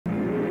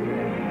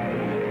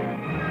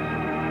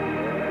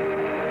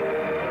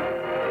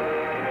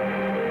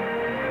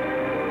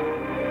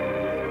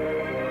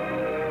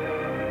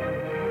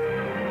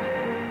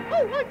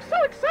I'm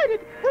so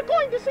excited. We're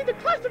going to see the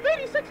Class of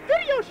 '86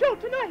 video show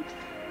tonight.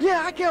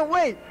 Yeah, I can't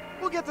wait.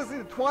 We'll get to see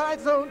the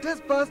Twilight Zone,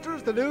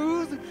 Testbusters, the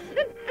news. And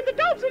the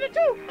Dobes in it, too.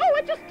 Oh,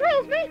 it just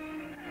thrills me.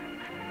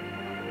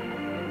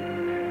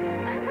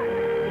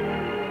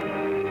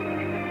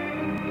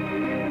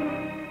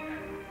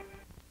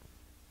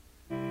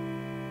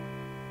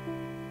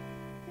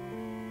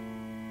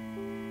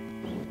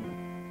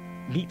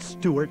 Meet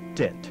Stuart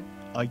Dent,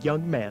 a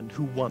young man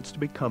who wants to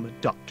become a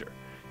doctor.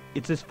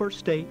 It's his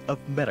first day of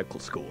medical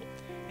school,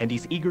 and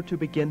he's eager to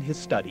begin his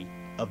study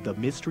of the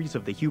mysteries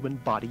of the human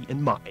body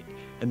and mind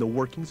and the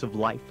workings of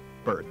life,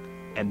 birth,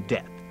 and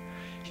death.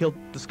 He'll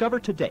discover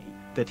today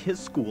that his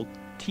school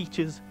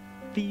teaches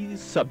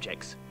these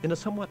subjects in a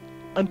somewhat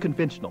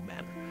unconventional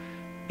manner,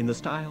 in the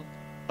style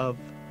of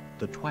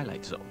the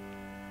Twilight Zone.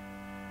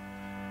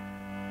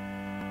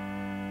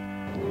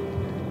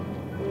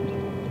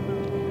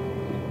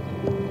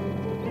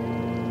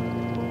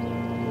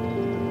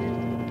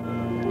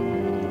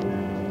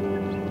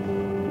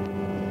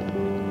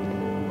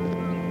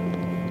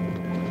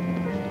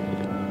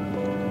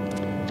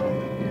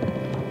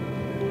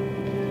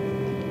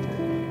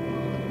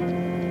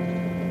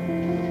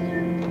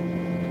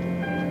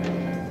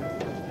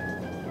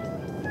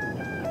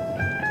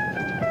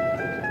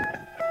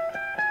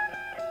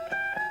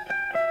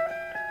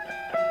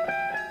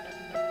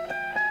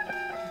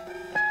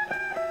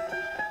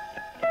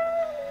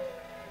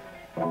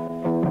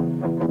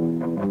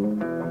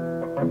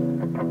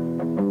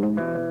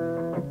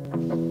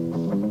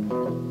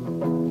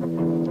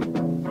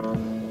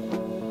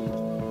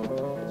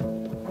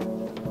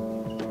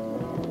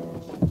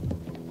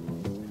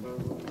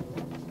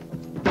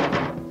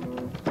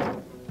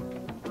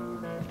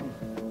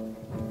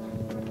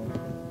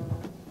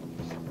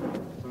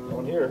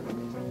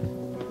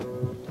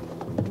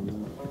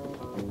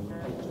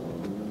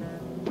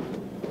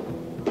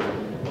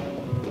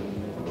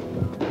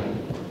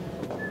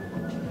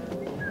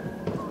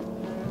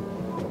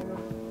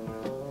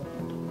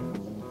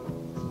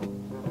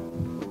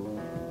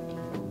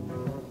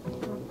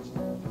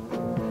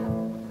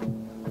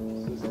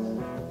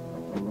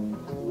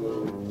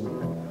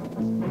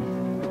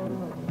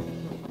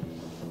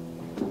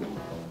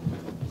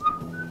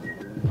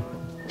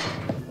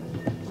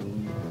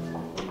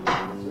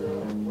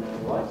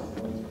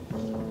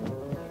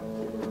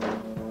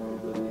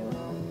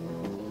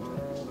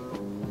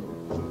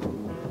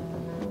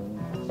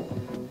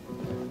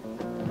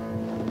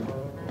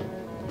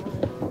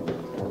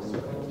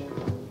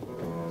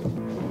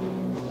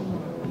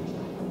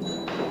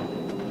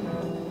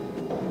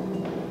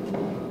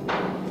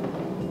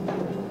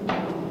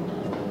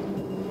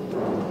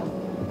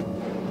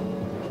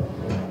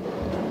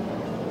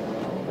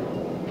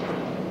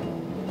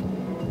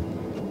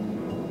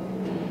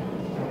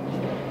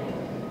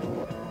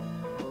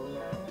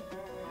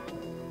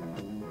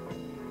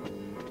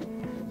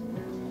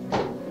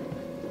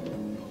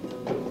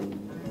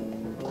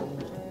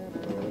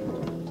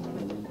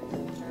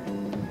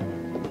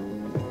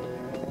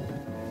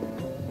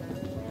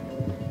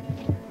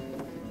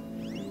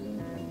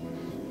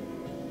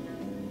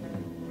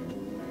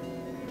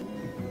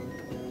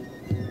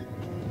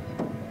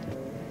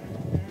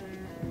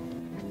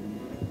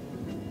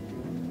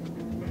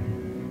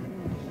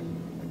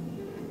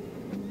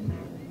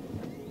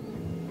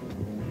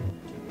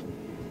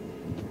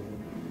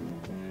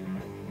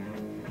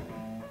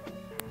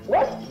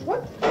 What?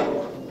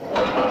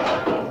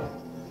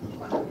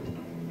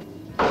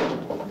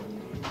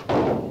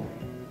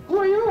 Who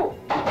are you?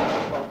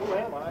 Well, who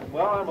am I?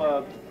 Well,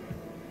 I'm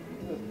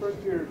in this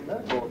first-year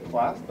medical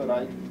class, but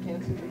I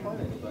can't seem to find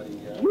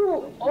anybody yet.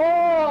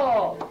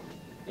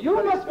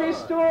 You must be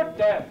Stuart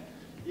then.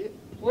 Yeah.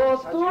 Well,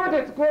 Stuart,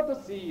 it's good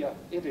to see you.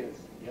 It is,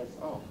 yes.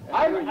 Oh,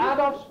 I'm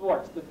Adolf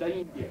Schwartz, the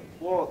Dane here.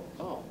 Well,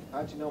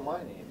 how'd you know my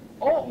name?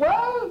 Oh,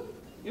 well,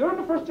 you're in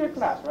the first-year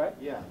class, right?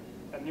 Yeah.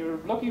 And you're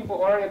looking for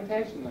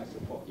orientation, I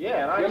suppose.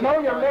 Yeah, and I You know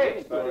can't you're find late,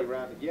 anybody Stuart.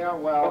 around. Yeah,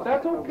 well, But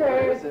that's okay.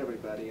 Where is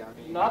everybody? I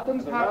mean,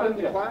 Nothing's so happened not in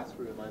the yet.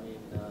 classroom. I mean,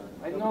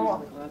 I nobody's know.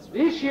 in the classroom.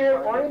 This year,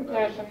 Find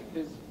orientation anybody.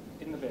 is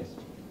in the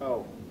basement.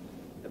 Oh,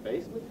 the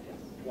basement?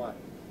 Yes. Why?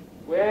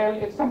 Well,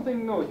 it's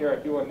something new here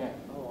at UNM.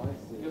 Oh,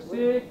 I see. You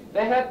see,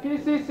 they had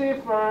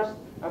PCC first,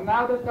 and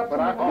now they've got But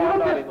something I'm a little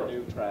not in the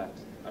different. new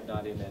tracks. I'm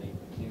not in any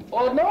new tracks.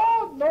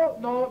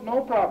 Oh,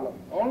 no problem.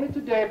 Only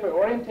today for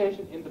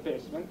orientation in the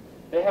basement.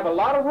 They have a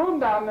lot of room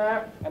down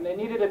there, and they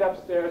needed it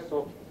upstairs,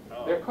 so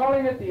they're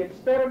calling it the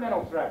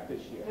experimental track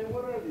this year. Hey,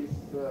 what are these,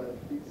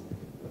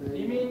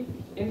 You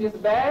mean in this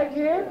bag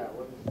here? Yeah,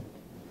 what is,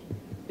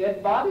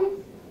 Dead bodies?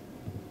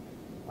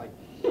 like,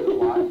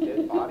 alive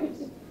dead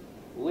bodies?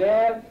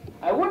 Well,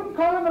 I wouldn't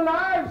call them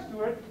alive,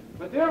 Stuart,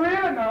 but they're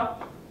real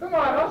enough. Come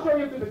on, I'll show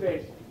you to the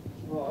basement.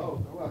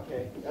 Well,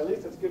 okay. At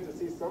least it's good to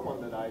see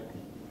someone that I...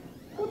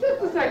 Well,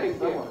 just a second, kid.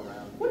 Someone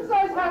around. What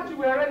size hat you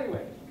wear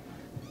anyway?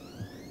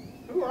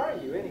 Who are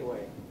you,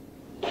 anyway?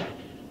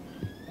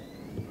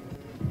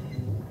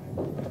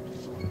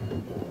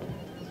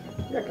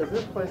 Yeah, because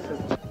this place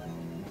is...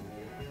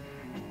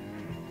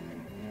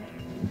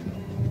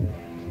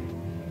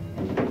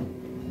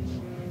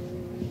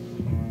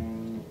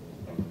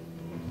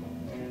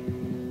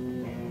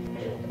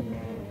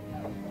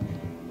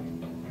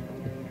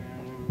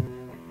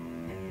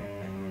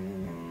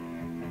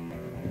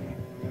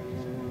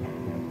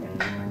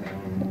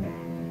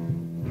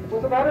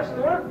 matter,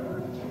 Stuart?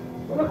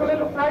 You look a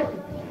little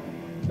frightened.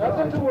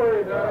 Nothing to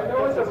worry about. I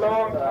know it's a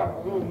long time.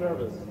 A little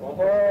nervous.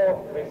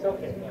 Oh, it's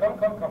okay.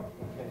 Come.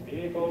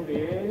 People,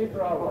 any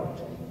problem.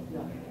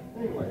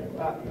 Anyway,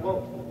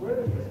 well, where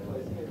does this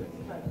place get its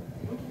title?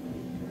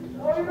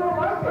 Oh, you don't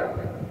like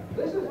it.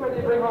 This is where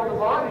they bring all the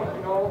bodies,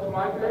 you know, to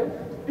my place.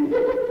 You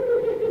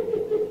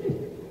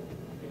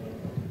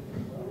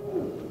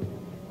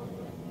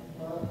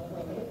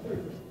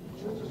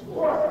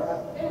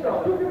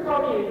can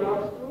call me Stu.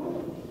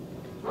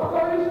 I'll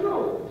call you Stu.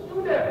 Stu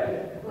Deputy.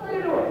 How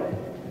you doing?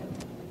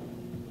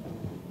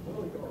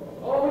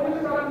 Oh, we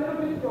just got a little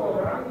bit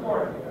over. I'm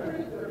sorry. Where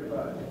is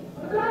everybody?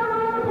 Down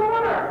around the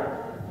corner.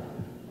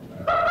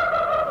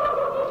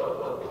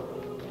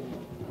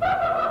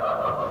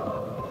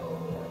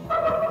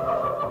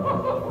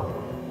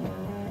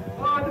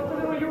 Oh, just a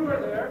little humor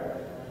there.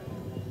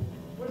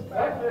 What's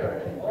back there?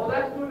 Oh,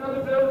 that's to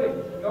another building.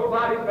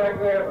 Nobody's back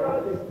there.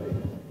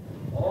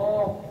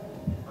 Oh,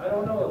 I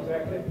don't know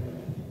exactly.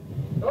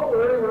 Don't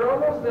worry, we're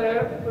almost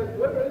there. But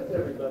where is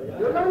everybody?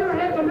 You know your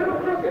head's a little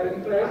crooked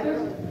in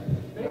places.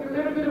 Make a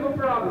little bit of a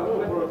problem.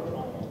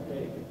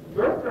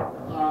 Birth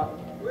problem?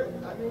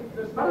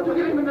 How did you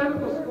get into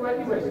medical school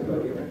anyway, Stu?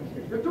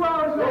 You're 2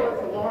 hours late.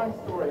 It's a long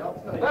story, I'll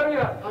tell you. Hurry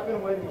up. I've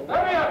been waiting a long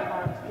Hurry up.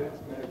 time to get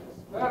into medical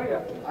school. Hurry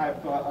up. I've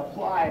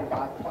applied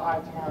about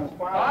 5 times.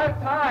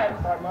 5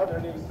 times? My mother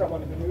knew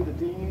someone who knew the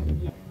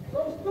dean. So,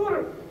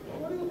 Stuart,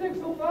 what do you think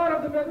so far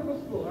of the medical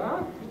school,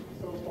 huh?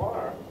 So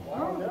far? I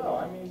don't know.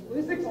 I mean,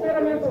 This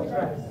experimental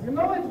track. You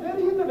know, it's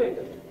very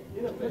innovative.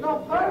 You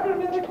know, Harvard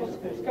Medical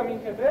School is coming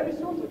here very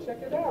soon, so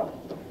check it out.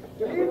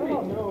 Believe I me.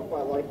 don't know if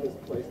I like this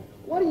place.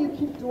 What do you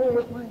keep doing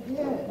with my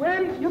head?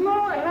 Well, you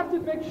know, I have to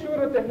make sure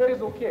that the head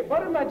is okay.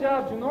 Part of my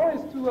job, you know,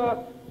 is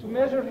to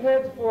measure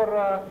heads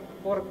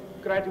for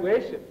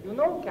graduation. You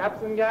know,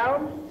 caps and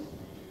gowns.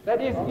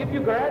 That is, if you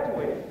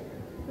graduate.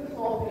 This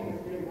whole thing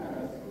is getting kind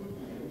of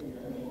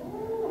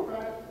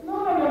No.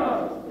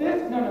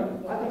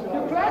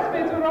 Your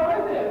classmates are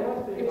already there.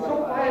 It's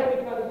so quiet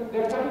because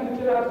they're trying to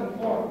fill out some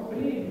forms.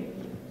 Believe me.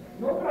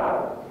 No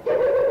problem.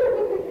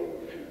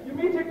 You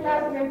meet your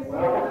classmates soon.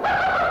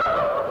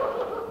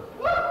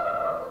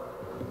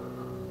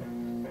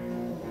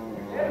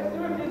 Yes,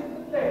 Stuart, this is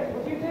the place.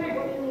 What do you think?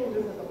 What do you mean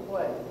this is a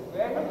place?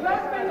 Well, your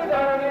classmates are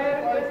down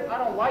there. I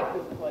don't like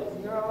this place.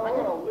 No. I'm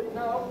gonna leave.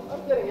 No,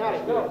 I'm getting out of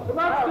here. No, come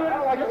on, Stuart.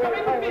 You're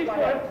coming with me,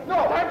 Stuart. No,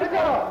 time to go.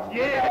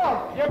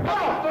 Yeah. You're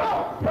coming.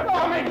 You're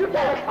coming. You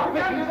can't come.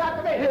 You do that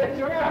to me.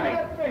 You're coming.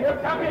 You're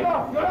coming.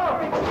 You're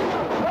coming.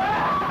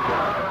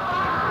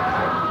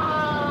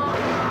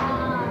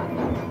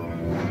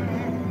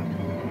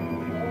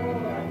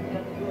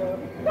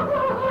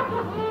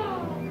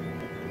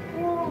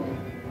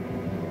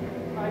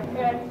 My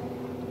pet.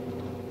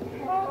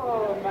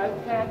 Oh, my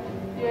pet.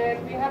 Yes,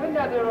 we have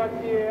another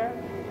one here.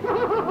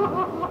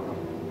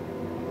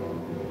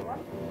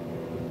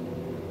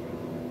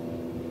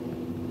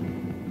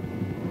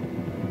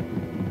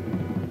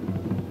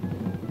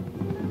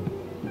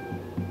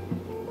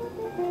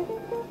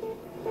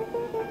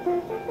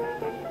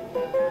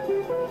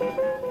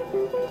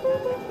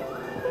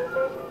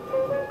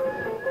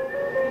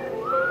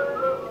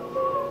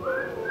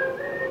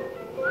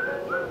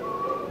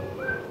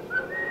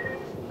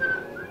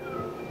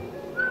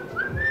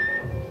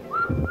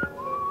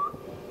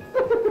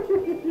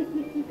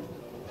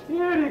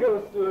 Here you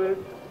go, Stuart.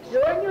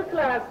 You and your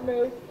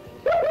classmates.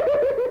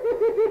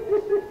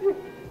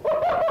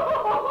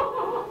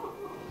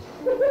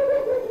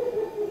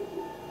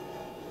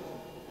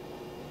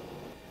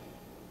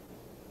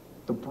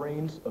 The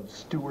brains of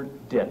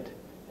Stuart Dent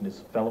and his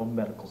fellow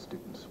medical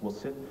students will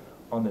sit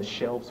on the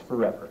shelves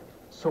forever,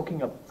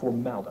 soaking up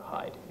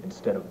formaldehyde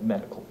instead of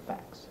medical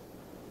facts.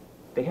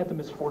 They had the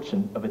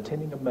misfortune of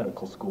attending a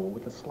medical school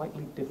with a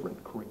slightly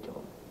different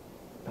curriculum,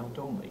 found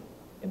only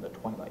in the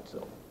Twilight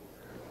Zone.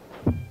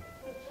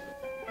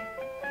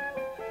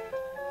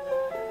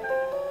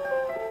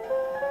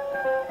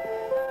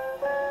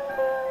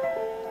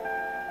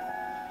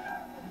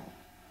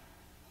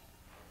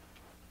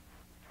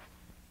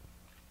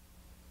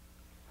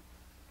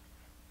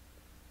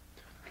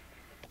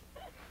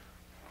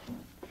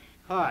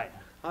 Hi,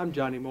 I'm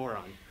Johnny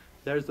Moron.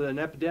 There's an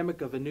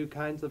epidemic of the new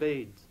kinds of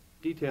AIDS.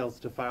 Details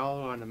to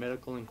follow on a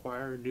Medical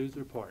Inquirer news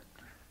report.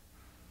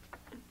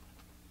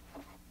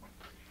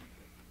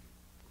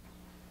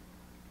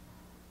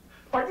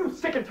 Are you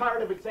sick and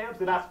tired of exams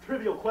that ask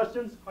trivial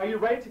questions? Are you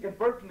ready to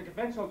convert from the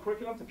conventional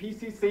curriculum to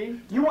PCC?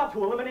 Do you want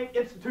to eliminate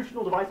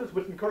institutional devices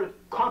which encourage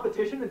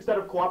competition instead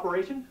of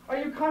cooperation? Are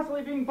you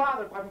constantly being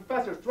bothered by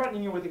professors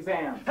threatening you with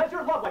exams? Has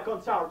your love life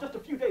gone sour just a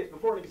few days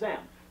before an exam?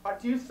 Or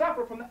do you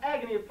suffer from the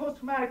agony of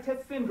post-traumatic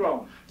test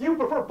syndrome? Do you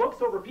prefer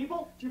books over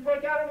people? Do you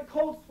break out in a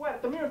cold sweat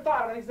at the mere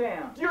thought of an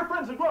exam? Do your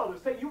friends and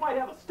relatives say you might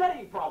have a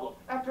studying problem?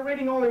 After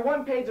reading only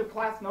 1 page of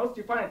class notes,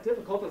 do you find it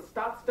difficult to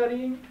stop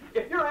studying?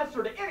 If your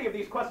answer to any of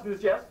these questions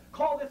is yes,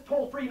 call this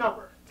toll-free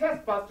number.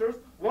 Testbusters,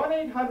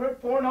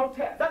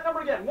 1-800-4-NO-TEST. That number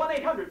again,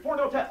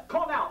 1-800-4-NO-TEST.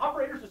 Call now.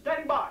 Operators are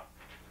standing by.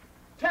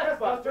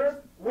 Testbusters,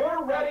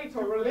 we're ready to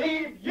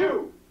relieve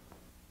you.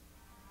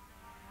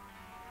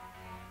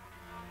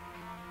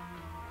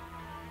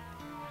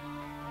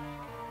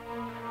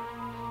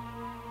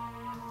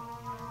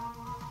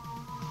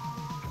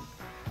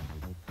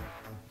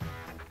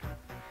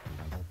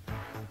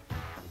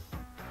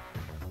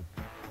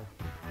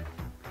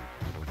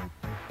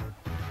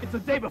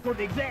 It's the day before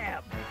the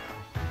exam,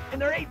 and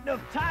there ain't enough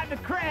time to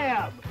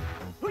cram.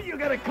 Who you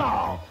gonna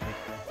call?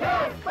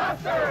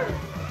 Testbusters!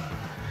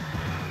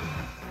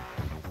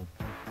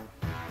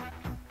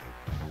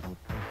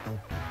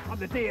 On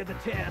the day of the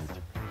test,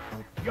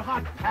 your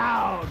heart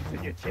pounds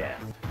in your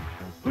chest.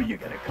 Who you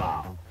gonna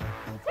call?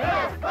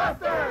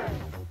 Testbusters!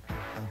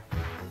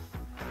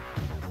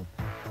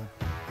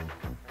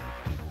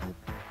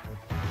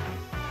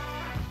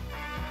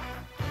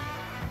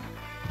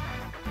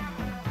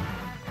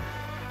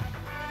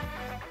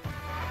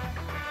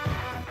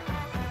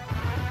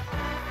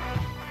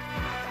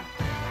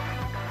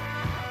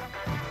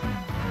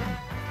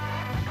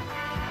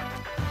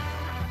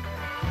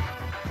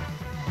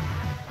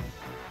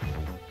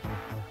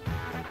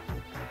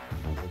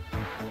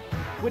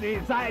 When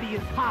anxiety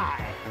is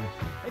high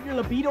and your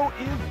libido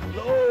is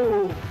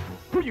low,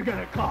 who you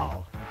gonna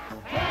call?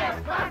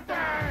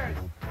 Testbusters!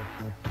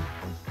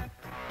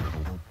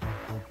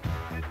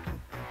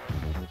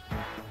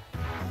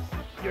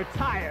 You're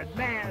tired,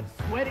 mad,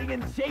 sweating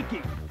and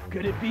shaking.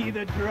 Could it be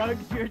the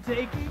drugs you're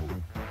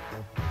taking?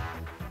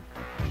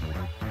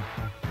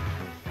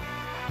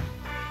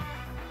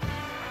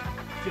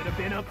 Should have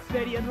been up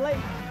steady and late.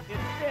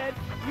 Instead,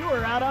 you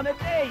were out on a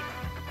date.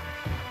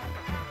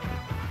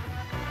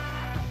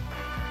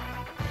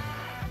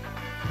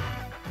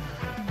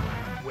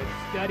 When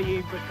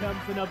studying becomes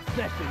an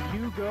obsession,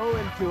 you go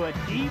into a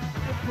deep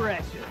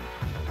depression.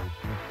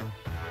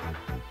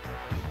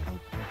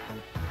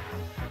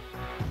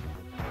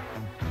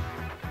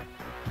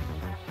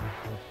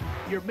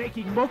 You're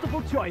making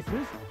multiple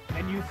choices,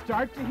 and you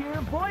start to hear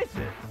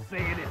voices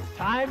saying it's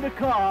time to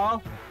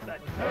call the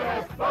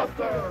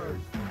Testbusters.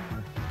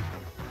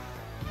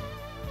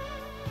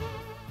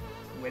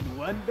 When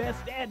one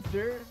best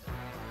answer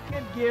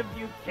can give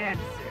you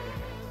cancer.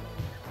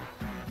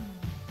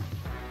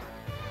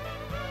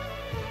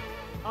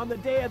 On the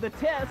day of the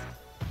test,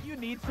 you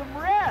need some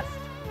rest.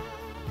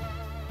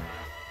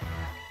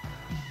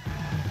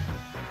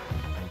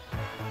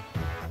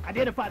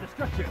 Identify the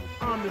structure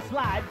on the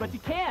slide, but you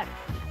can't,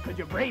 because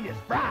your brain is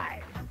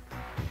fried.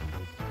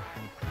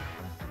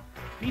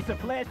 Piece of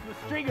flesh with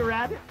string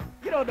around it,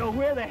 you don't know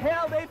where the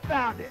hell they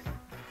found it.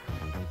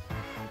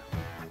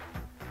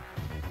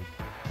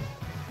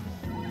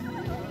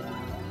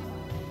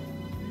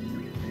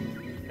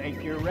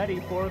 Think you're ready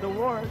for the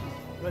wards,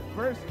 but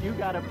first you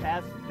gotta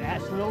pass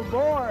national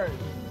board.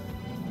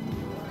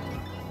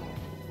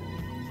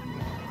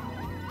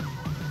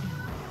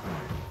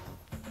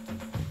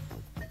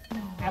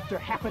 After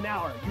half an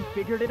hour, you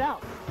figured it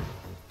out.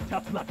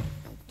 Tough luck.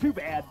 Too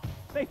bad.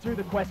 They threw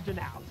the question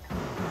out.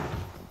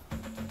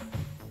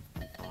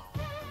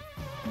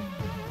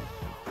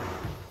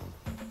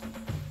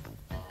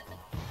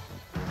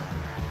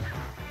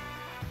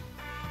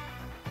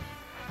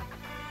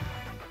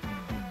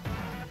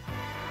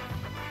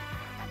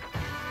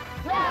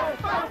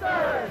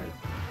 Testbusters!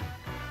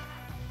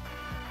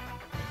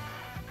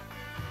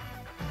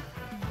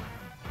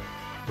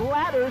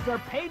 Bladders are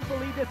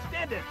painfully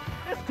distended.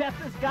 This test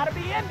has got to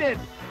be ended.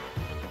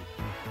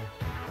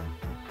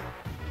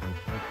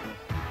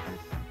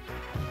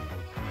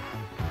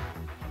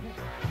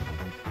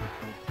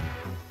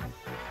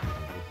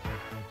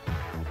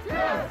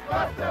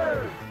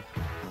 Testbusters!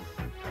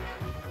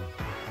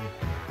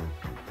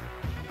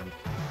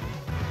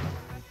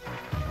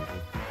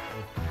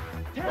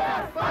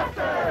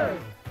 Testbusters!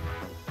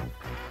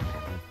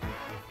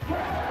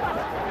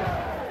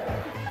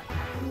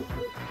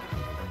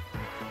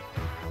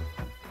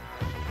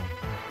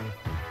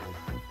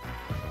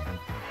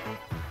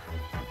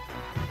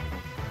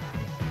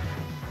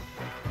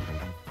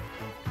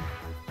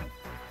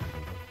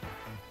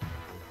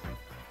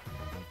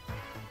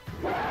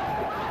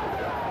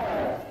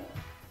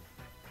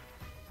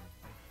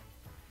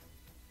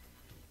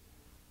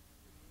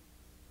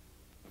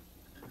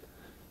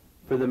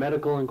 For the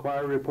Medical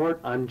Inquiry Report,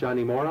 I'm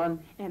Johnny Moron.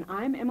 And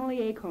I'm Emily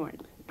Acorn.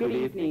 Good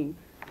evening.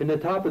 In the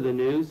top of the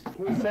news,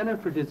 the Center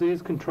for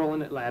Disease Control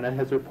in Atlanta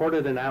has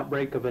reported an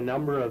outbreak of a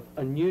number of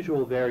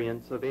unusual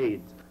variants of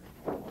AIDS,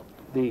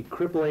 the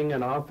crippling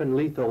and often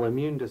lethal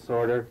immune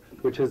disorder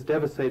which has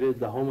devastated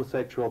the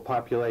homosexual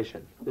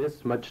population.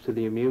 This much to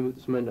the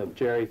amusement of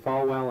Jerry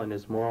Falwell and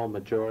his moral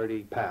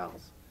majority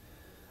pals.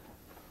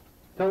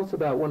 Tell us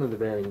about one of the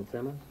variants,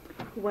 Emma.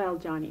 Well,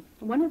 Johnny,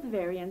 one of the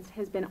variants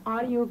has been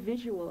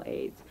audiovisual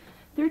AIDS.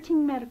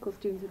 13 medical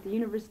students at the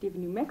University of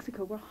New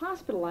Mexico were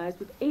hospitalized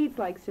with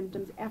AIDS-like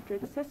symptoms after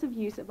excessive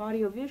use of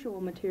audiovisual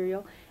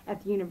material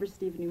at the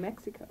University of New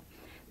Mexico.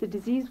 The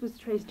disease was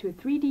traced to a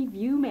 3D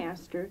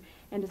Viewmaster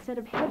and a set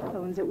of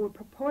headphones that were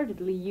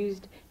purportedly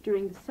used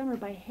during the summer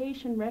by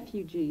Haitian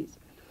refugees.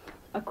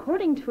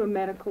 According to a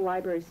medical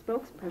library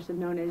spokesperson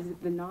known as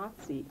the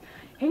Nazi,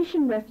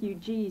 Haitian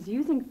refugees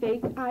using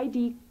fake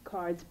ID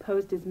cards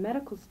posed as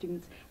medical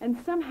students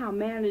and somehow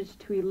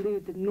managed to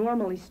elude the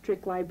normally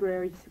strict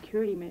library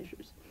security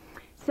measures.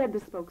 Said the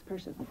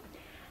spokesperson,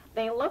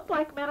 "They looked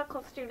like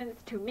medical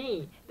students to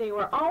me. They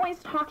were always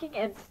talking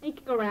and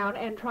sneaking around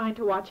and trying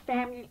to watch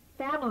Family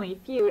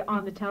Feud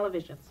on the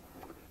televisions."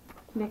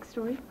 Next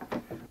story.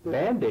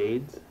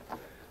 Band-Aids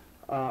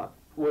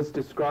was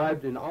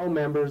described in all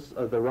members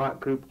of the rock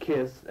group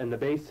KISS and the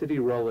Bay City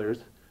Rollers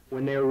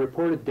when they were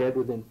reported dead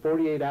within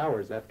 48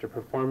 hours after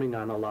performing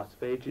on a Las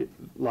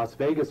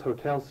Vegas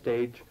hotel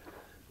stage,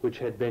 which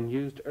had been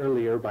used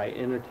earlier by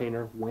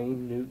entertainer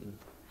Wayne Newton.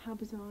 How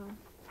bizarre.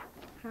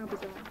 How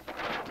bizarre.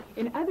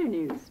 In other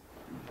news,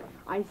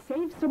 I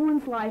saved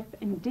someone's life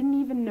and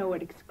didn't even know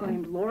it,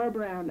 exclaimed Laura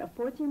Brown, a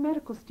fourth-year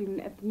medical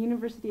student at the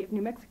University of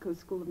New Mexico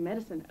School of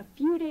Medicine, a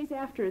few days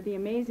after the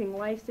amazing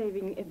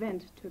life-saving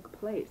event took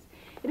place.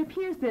 It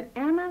appears that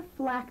Anna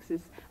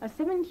Flaxus, a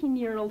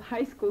 17-year-old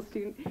high school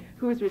student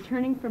who was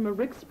returning from a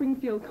Rick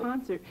Springfield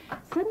concert,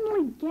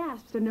 suddenly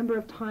gasped a number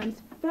of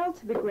times, fell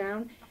to the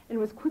ground, and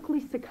was quickly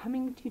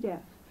succumbing to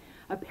death.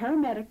 A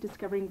paramedic,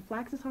 discovering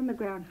Flaxus on the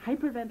ground,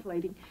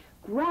 hyperventilating,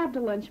 grabbed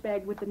a lunch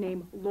bag with the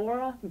name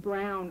Laura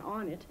Brown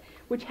on it,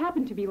 which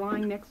happened to be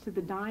lying next to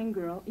the dying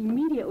girl,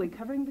 immediately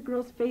covering the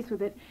girl's face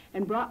with it,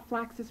 and brought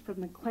Flaxus from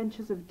the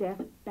clenches of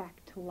death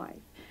back to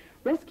life.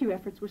 Rescue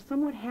efforts were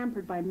somewhat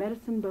hampered by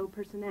Medicine Bow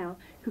personnel,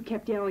 who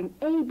kept yelling,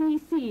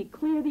 ABC,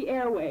 clear the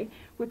airway,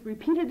 with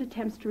repeated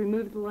attempts to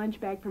remove the lunch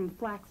bag from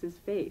Flax's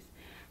face.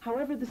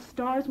 However, the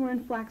stars were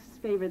in Flax's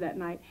favor that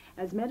night,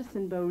 as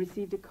Medicine Bow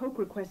received a Coke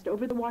request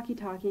over the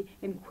walkie-talkie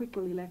and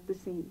quickly left the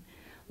scene.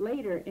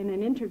 Later, in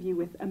an interview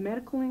with a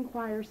Medical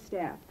Inquirer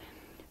staff,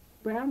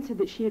 Brown said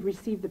that she had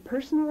received the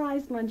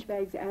personalized lunch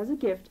bags as a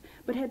gift,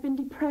 but had been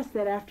depressed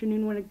that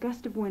afternoon when a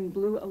gust of wind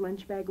blew a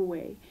lunch bag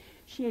away.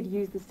 She had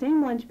used the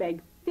same lunch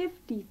bag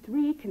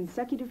 53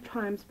 consecutive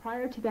times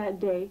prior to that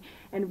day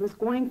and was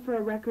going for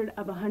a record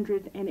of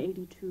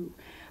 182.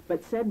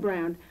 But said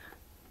Brown,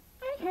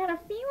 I had a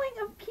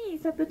feeling of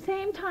peace at the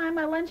same time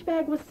my lunch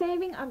bag was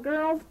saving a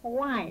girl's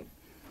life.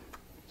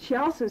 She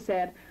also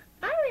said,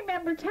 I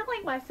remember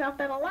telling myself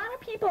that a lot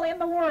of people in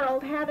the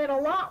world had it a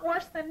lot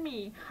worse than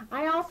me.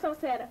 I also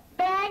said,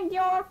 bag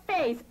your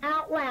face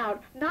out loud,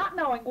 not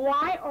knowing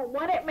why or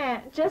what it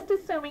meant, just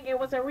assuming it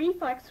was a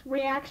reflex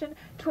reaction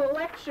to a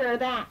lecture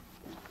that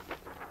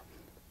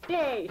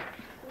day.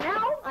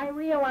 Now I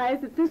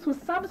realize that this was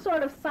some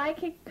sort of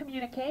psychic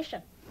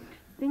communication.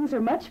 Things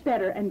are much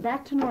better and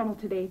back to normal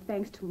today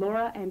thanks to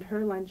Laura and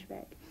her lunch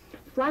bag.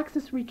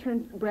 Flaxus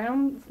returned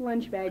Brown's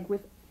lunch bag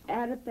with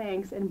added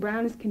thanks, and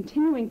Brown is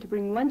continuing to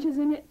bring lunches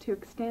in it to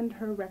extend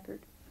her record.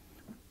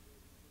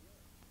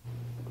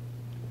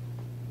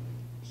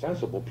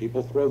 Sensible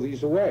people throw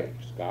these away,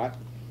 Scott.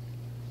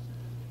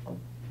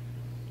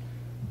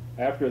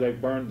 After they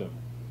burned them.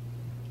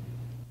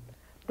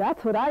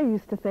 That's what I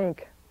used to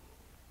think.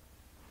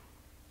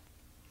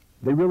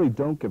 They really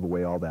don't give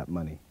away all that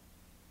money.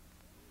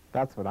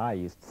 That's what I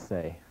used to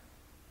say.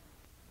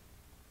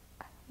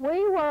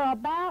 We were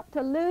about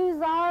to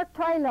lose our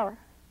trailer.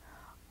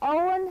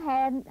 Owen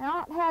had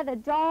not had a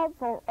job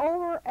for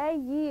over a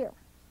year.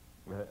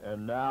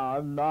 And now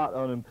I'm not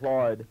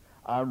unemployed.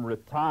 I'm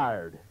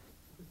retired.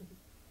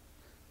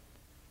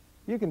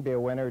 You can be a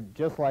winner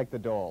just like the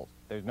Doles.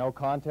 There's no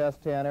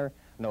contest to enter,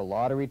 no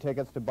lottery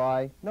tickets to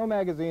buy, no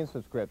magazine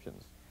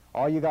subscriptions.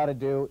 All you got to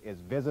do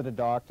is visit a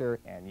doctor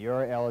and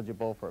you're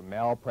eligible for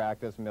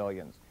malpractice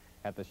millions.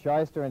 At the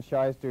Shyster and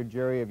Shyster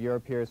Jury of Your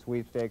Peers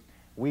sweepstakes,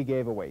 we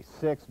gave away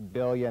 $6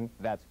 billion,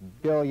 that's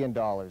 $1 billion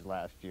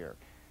last year.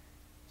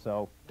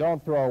 So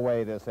don't throw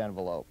away this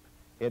envelope.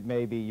 It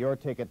may be your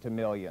ticket to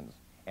millions.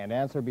 And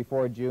answer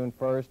before June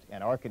 1st,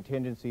 and our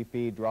contingency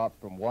fee drops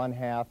from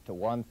 1/2 to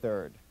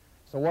 1/3.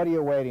 So what are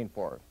you waiting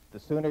for? The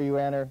sooner you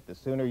enter, the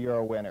sooner you're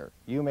a winner.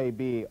 You may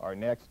be our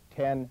next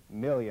 $10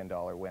 million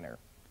winner.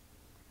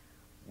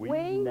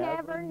 We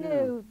never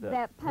knew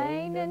that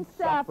pain and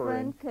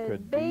suffering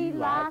could be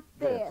like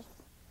this.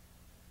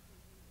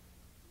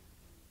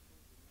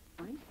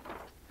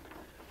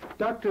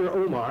 Dr.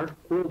 Omar,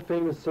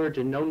 world-famous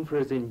surgeon known for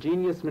his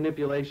ingenious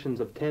manipulations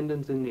of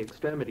tendons in the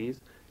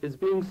extremities, is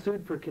being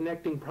sued for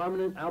connecting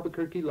prominent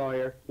Albuquerque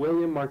lawyer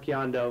William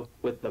Marchiondo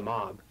with the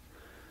mob.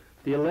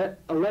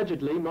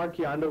 Allegedly,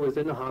 Marchiondo was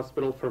in the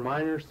hospital for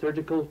minor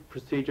surgical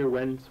procedure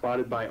when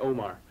spotted by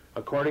Omar.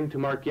 According to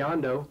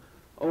Marchiondo,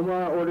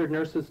 Omar ordered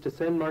nurses to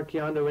send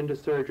Marchiondo into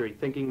surgery,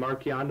 thinking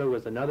Marchiondo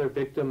was another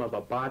victim of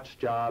a botched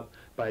job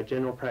by a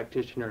general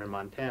practitioner in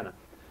Montana.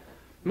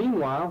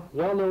 Meanwhile,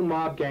 well-known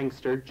mob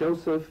gangster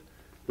Joseph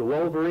the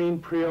Wolverine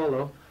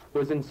Priolo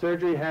was in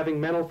surgery having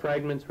metal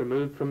fragments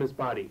removed from his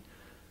body.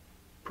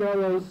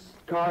 Priolo's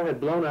car had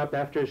blown up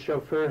after his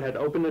chauffeur had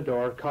opened the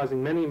door,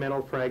 causing many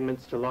metal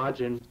fragments to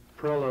lodge in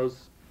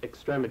Priolo's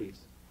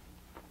extremities.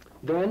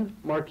 Then,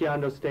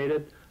 Marchiondo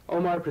stated,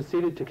 Omar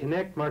proceeded to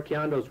connect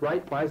Marchiondo's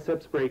right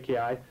biceps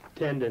brachii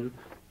tendon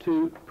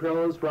to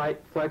Priolo's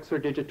right flexor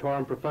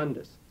digitorum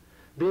profundus.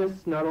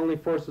 This not only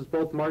forces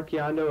both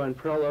Marchiondo and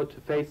Priolo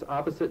to face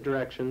opposite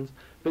directions,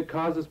 but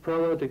causes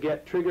Priolo to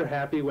get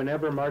trigger-happy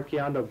whenever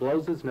Marchiondo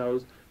blows his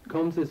nose,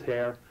 combs his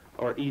hair,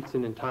 or eats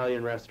in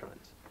Italian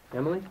restaurants.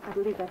 Emily? I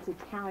believe that's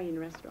Italian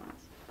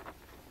restaurants.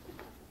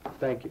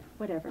 Thank you.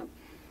 Whatever.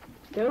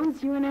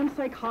 Those UNM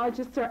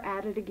psychologists are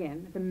at it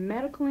again. The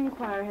Medical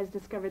Inquirer has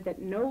discovered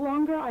that no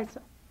longer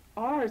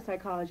are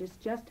psychologists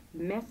just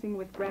messing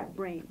with rat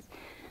brains.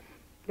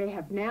 They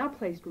have now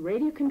placed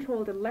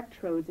radio-controlled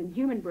electrodes in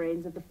human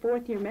brains of the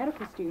fourth-year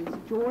medical students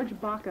George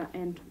Baca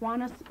and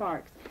Twana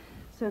Sparks,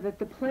 so that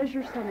the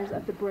pleasure centers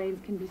of the brains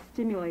can be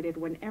stimulated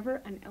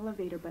whenever an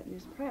elevator button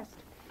is pressed.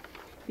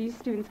 These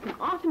students can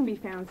often be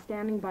found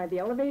standing by the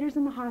elevators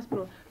in the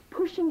hospital,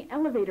 pushing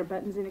elevator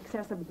buttons in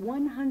excess of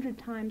 100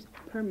 times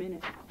per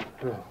minute.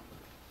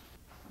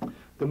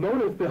 The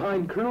motive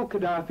behind Colonel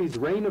Gaddafi's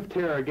reign of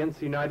terror against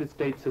the United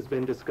States has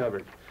been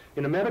discovered.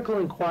 In a Medical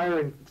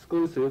Inquirer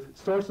exclusive,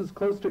 sources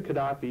close to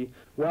Gaddafi,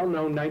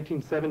 well-known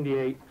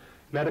 1978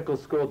 medical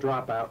school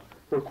dropout,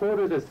 were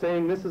quoted as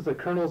saying this is the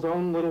colonel's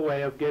own little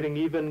way of getting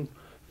even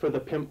for the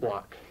pimp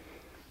block.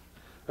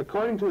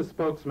 According to a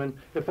spokesman,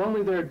 if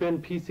only there had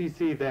been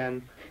PCC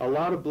then, a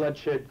lot of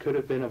bloodshed could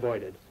have been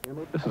avoided.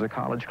 This is a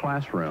college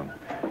classroom.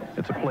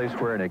 It's a place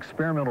where an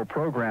experimental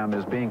program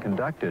is being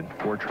conducted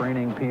for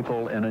training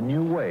people in a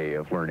new way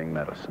of learning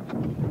medicine.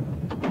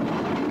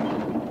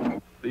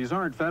 These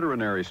aren't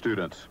veterinary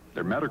students.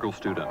 They're medical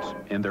students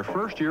in their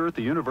first year at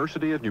the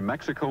University of New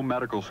Mexico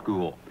Medical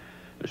School.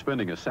 They're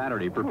spending a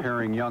Saturday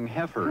preparing young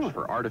heifers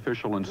for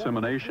artificial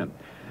insemination.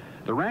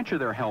 The rancher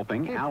they're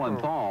helping, Alan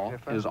Thall,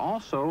 is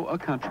also a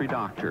country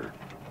doctor.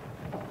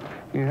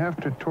 You have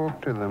to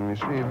talk to them. You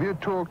see, if you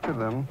talk to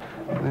them,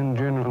 then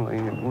generally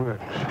it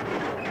works.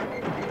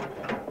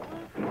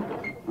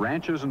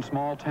 Ranches and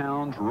small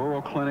towns,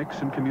 rural clinics,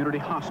 and community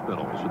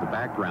hospitals are the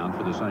background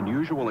for this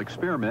unusual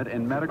experiment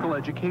in medical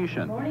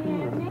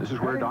education. This is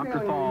where Dr.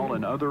 Thall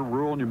and other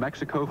rural New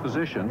Mexico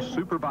physicians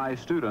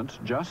supervise students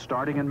just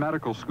starting in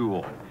medical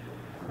school.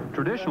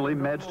 Traditionally,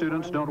 med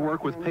students don't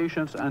work with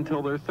patients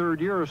until their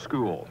third year of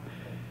school.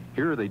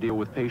 Here they deal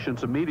with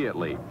patients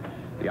immediately.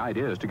 The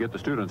idea is to get the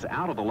students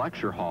out of the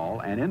lecture hall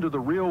and into the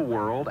real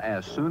world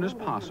as soon as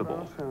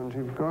possible.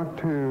 You've got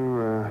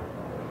to,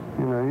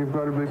 you've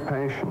got to be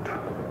patient.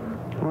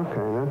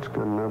 Okay, that's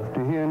good enough.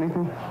 Do you hear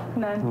anything?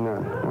 None.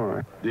 None. All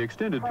right. The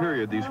extended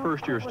period these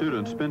first-year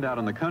students spend out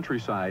in the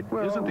countryside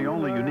isn't the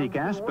only unique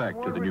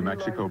aspect of the New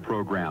Mexico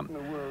program.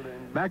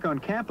 Back on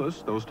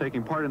campus, those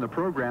taking part in the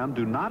program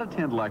do not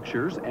attend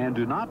lectures and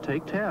do not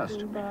take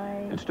tests.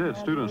 Instead,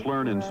 students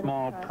learn in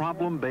small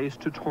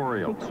problem-based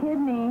tutorials. The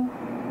kidney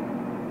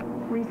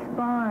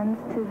responds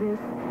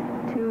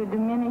to a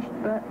diminished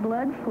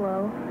blood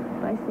flow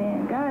by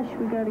saying, gosh,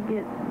 we got to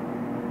get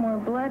more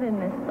blood in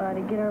this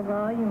body, get our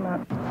volume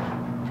up.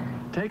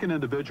 Taken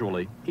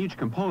individually, each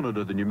component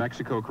of the New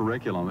Mexico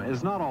curriculum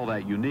is not all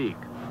that unique.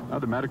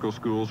 Other medical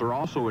schools are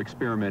also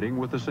experimenting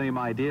with the same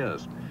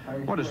ideas.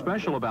 What is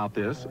special about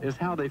this is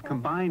how they've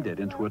combined it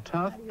into a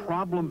tough,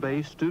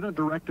 problem-based,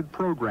 student-directed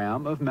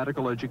program of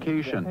medical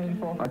education.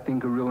 I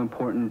think a real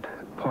important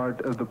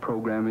part of the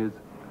program is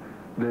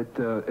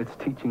that it's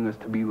teaching us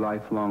to be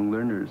lifelong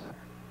learners.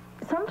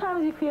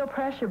 Sometimes you feel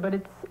pressure, but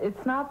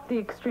it's not the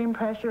extreme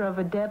pressure of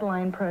a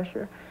deadline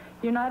pressure.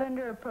 You're not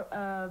under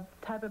a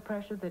type of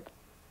pressure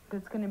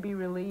that's going to be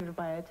relieved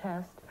by a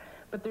test.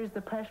 But there's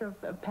the pressure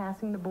of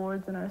passing the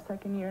boards in our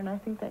second year, and I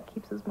think that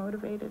keeps us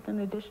motivated in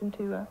addition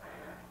to,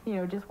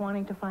 just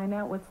wanting to find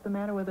out what's the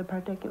matter with a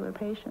particular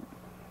patient.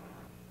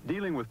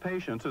 Dealing with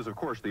patients is, of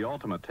course, the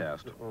ultimate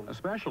test,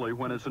 especially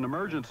when it's an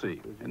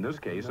emergency. In this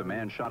case, a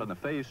man shot in the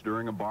face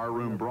during a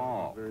barroom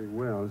brawl. Very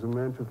well. As a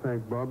matter of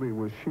fact, Bobby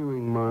was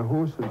shoeing my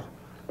horses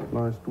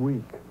last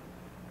week.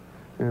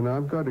 And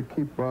I've got to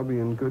keep Bobby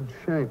in good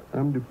shape.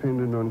 I'm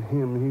dependent on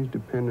him, he's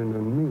dependent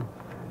on me.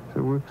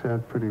 So it works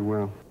out pretty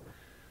well.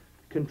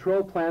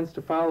 Control plans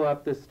to follow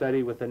up this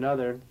study with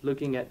another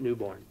looking at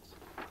newborns.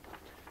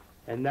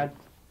 And that...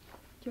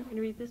 Do you want me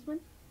to read this one?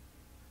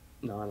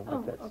 No, I don't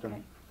like that story.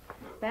 Okay.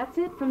 That's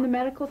it from the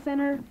Medical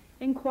Center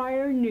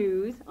Inquirer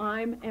News.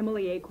 I'm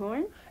Emily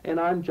Acorn. And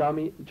I'm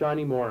Johnny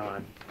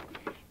Moron.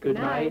 Good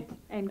night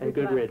and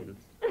good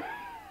riddance.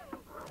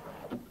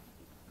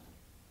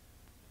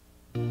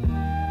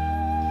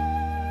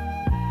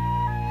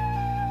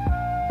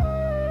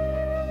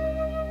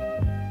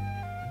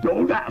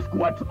 Don't ask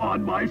what's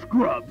on my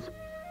scrubs.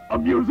 A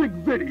music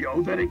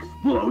video that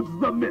explodes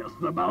the myths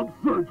about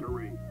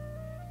surgery.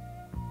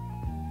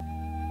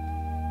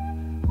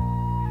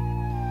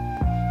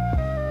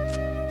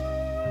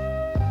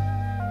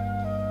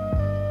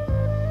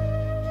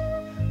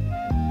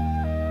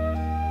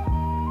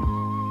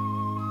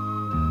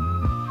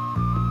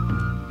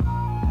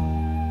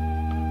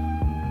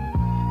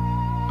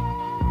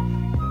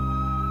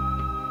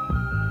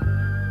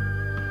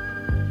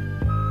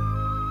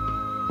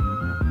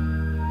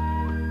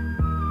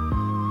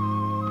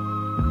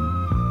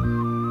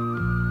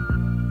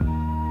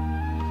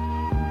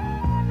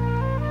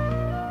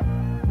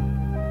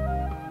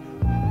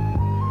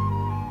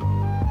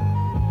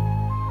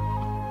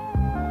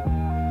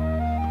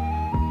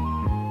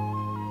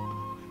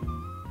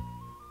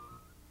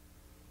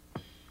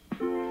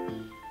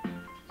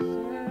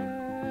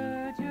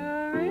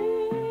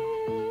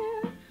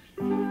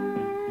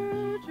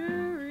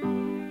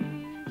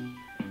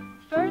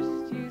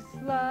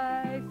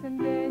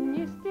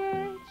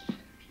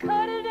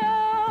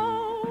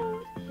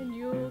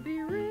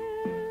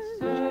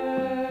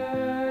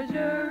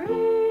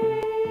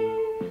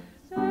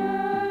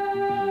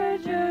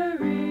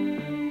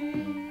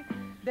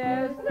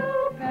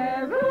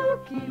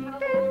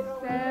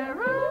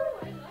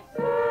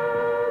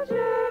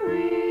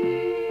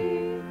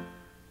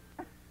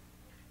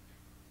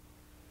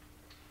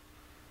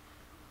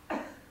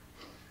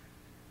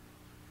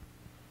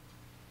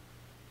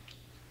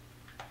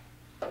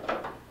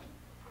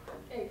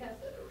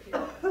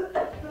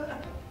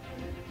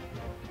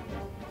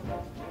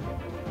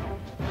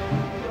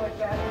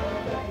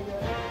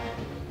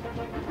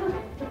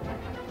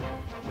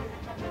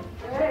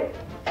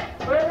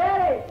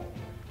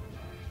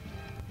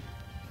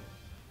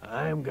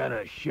 I'm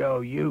gonna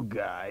show you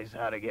guys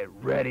how to get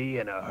ready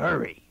in a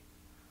hurry.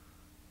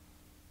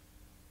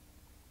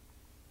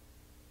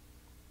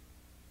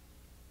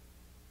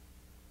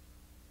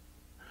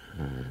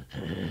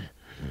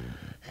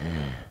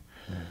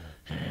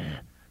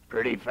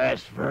 Pretty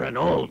fast for an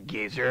old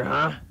geezer,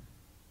 huh?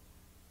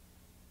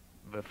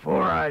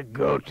 Before I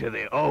go to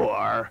the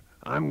OR,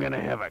 I'm gonna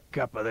have a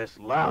cup of this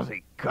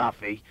lousy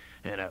coffee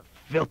and a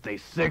filthy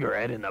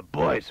cigarette in the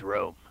boys'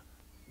 room.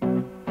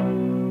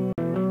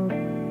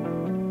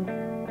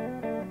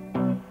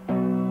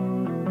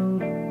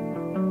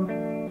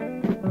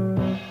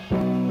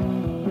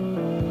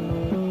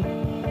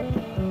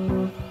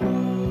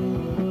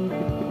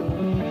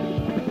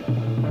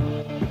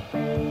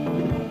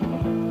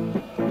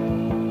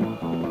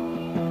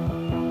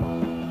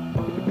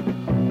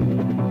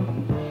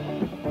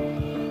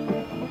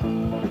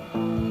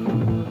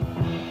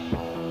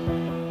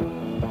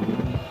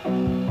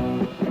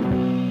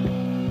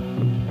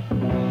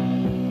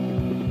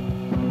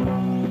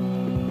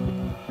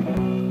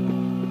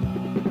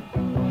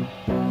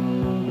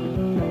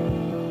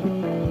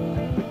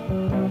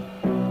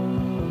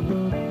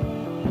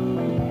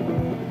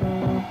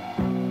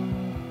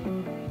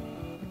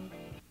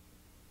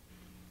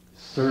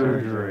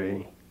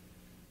 Surgery.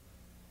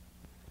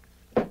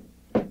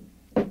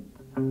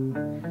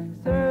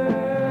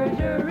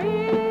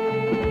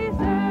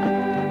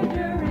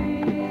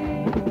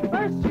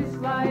 First you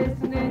slice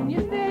and then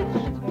you stitch.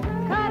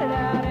 Cut it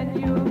out and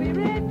you'll be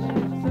rich.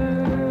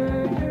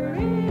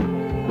 Surgery,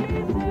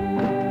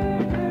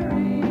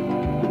 surgery.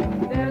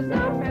 There's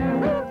no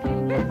peril,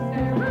 keep it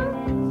sterile.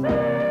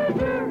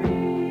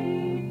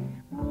 Surgery.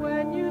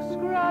 When you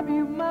scrub,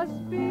 you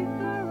must be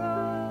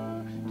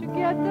thorough to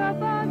get the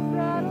bugs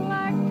that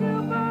like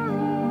to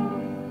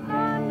burrow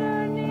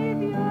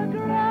underneath your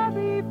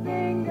grubby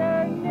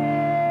fingernails.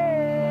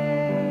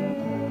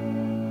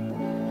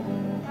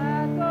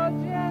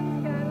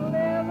 Pathogens can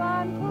live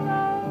on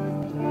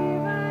clothes,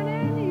 even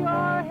in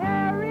your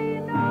hairy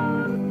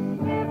nose.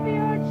 If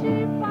your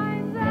chief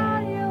finds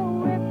out, you'll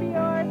whip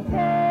your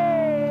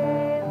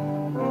tail.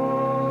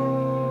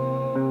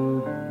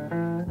 Oh,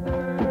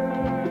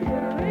 surgery,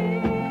 surgery.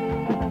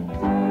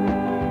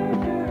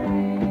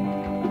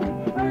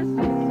 First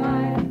you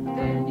slice,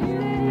 then you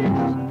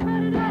stitch.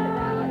 Cut it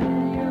out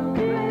and you'll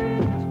be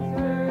rich.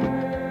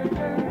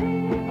 Surgery,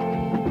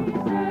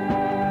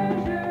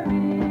 surgery.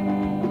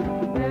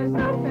 There's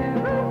no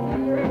peril,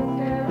 keep it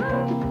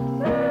sterile.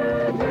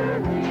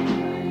 Surgery.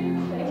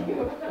 Thank you.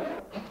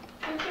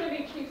 Who's going to be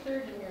chief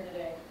surgeon here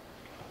today?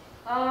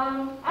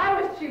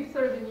 I was chief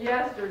surgeon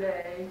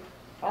yesterday.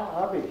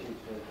 I'll be chief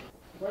surgeon.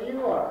 Well,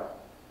 you are.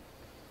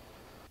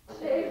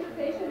 Shave the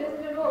patient,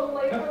 isn't it a little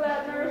late for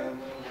that, nurse?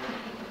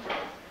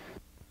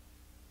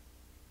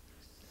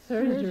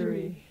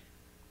 Surgery.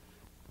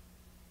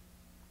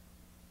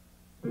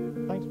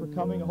 Thanks for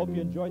coming. I hope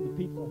you enjoyed the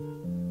pizza.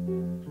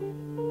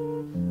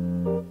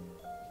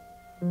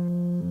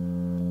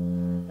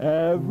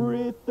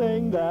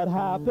 Everything that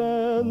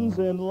happens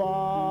in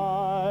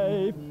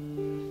life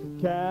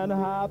can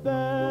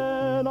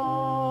happen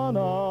on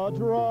a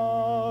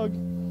drug.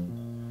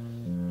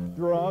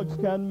 Drugs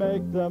can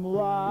make them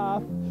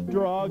laugh.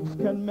 Drugs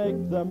can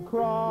make them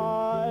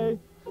cry.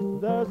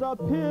 There's a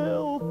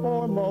pill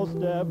for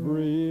most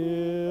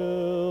every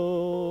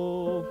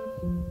ill.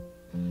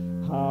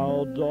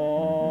 How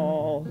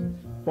dull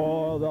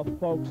for the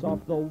folks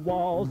off the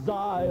wall.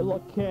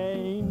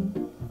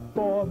 Xylocaine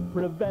for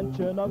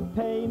prevention of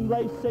pain.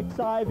 Lasix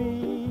IV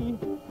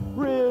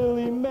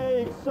really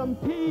makes them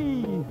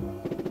pee.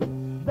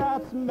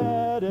 That's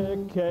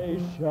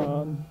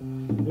medication.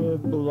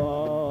 If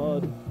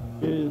blood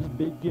is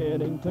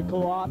beginning to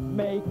clot,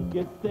 make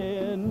it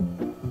thin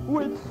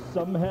with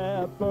some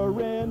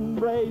heparin.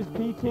 Raise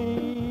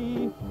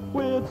PT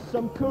with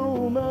some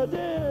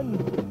Coumadin.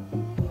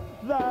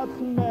 That's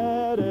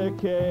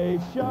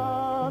medication.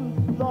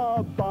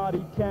 The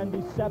body can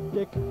be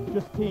septic,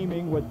 just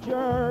teeming with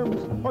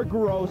germs, or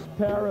gross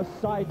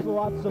parasites,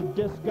 lots of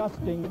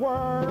disgusting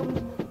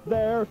worms.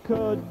 There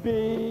could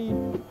be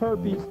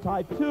herpes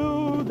type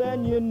 2,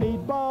 then you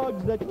need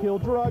bugs that kill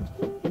drugs.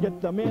 Get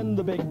them in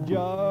the big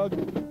jug.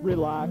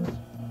 Relax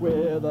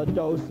with a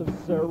dose of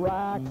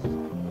Cerax.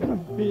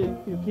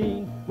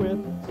 Bifukine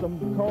with some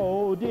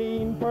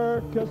codeine.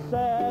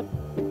 Percocet.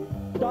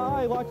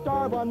 Die like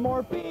starve on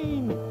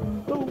morphine.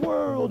 The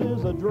world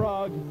is a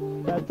drug,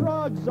 and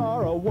drugs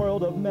are a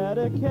world of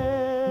medication.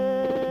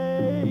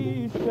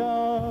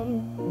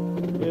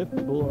 If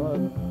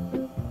blood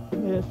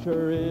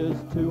pressure is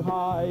too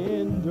high,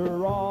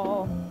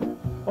 Inderol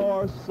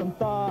or some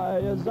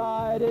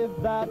thiazide. If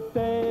that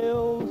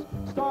fails,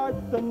 start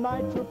the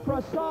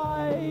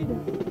nitroprusside.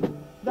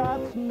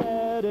 That's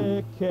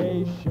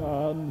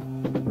medication.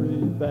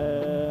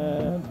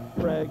 Prevent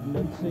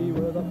pregnancy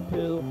with a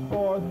pill.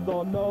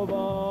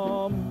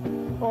 Orthonovum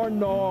or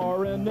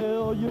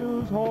Norinil.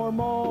 Use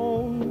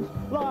hormones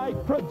like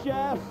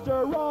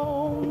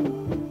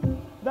progesterone.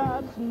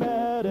 That's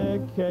medication.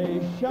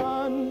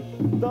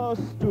 medication. The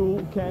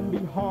stool can be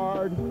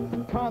hard,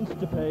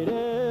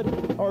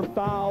 constipated, or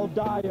foul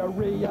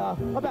diarrhea,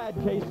 a bad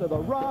case of the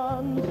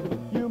runs.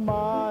 You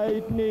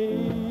might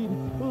need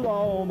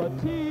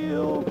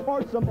Lomatil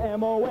or some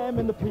MOM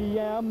in the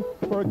PM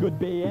for a good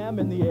BM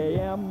in the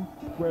AM.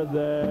 Where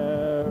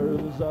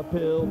there's a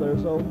pill,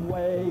 there's a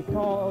way.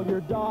 Call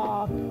your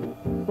doc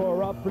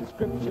for a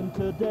prescription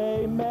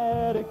today.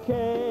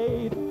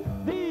 Medicaid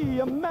the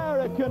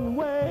American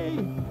way.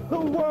 The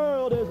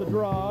world is a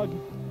drug,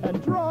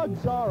 and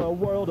drugs are a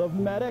world of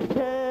medication.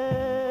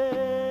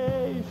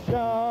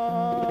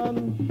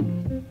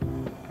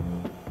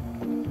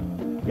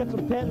 Get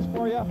some pens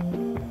for you.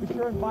 Be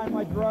sure and find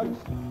my drugs.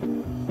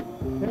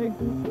 Okay?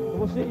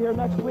 We'll see you here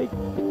next week.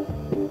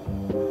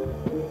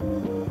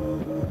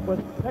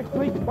 But next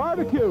week's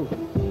barbecue.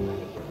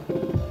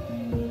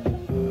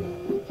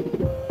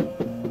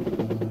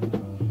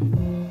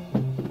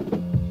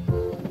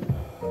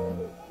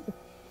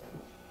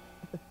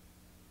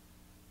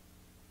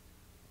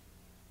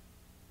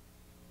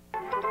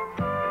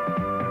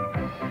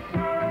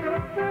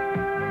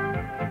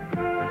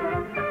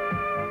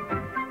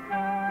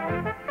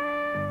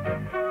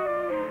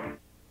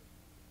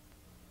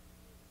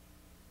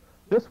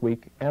 This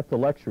week, At the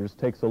Lectures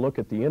takes a look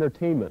at the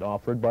entertainment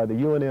offered by the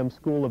UNM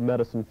School of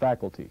Medicine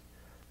faculty.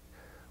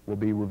 We'll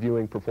be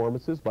reviewing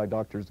performances by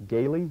Drs.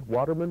 Daley,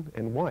 Waterman,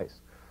 and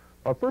Weiss.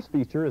 Our first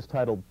feature is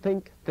titled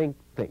Think, Think,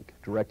 Think,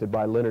 directed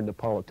by Leonard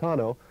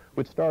Napolitano,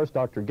 which stars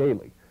Dr.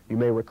 Daley. You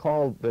may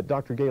recall that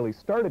Dr. Daley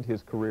started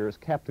his career as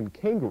Captain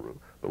Kangaroo,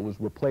 but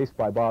was replaced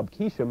by Bob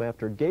Keesham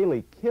after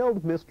Daley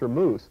killed Mr.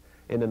 Moose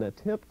in an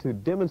attempt to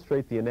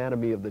demonstrate the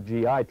anatomy of the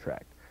GI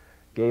tract.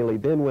 Daley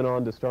then went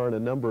on to star in a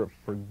number of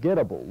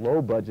forgettable,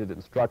 low-budget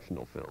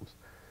instructional films.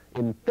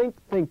 In Think,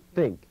 Think,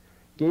 Think,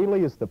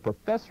 Daley is the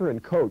professor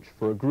and coach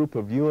for a group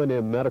of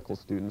UNM medical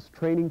students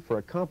training for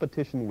a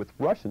competition with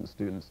Russian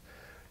students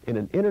in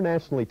an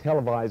internationally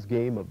televised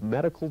game of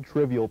medical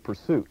trivial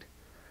pursuit.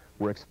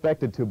 We're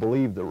expected to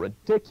believe the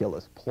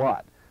ridiculous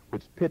plot,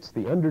 which pits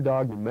the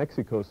underdog New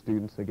Mexico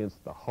students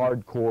against the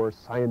hardcore,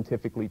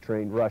 scientifically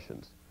trained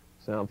Russians.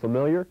 Sound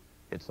familiar?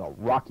 It's a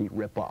Rocky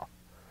ripoff.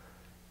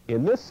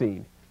 In this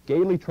scene,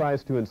 Daley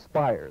tries to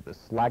inspire the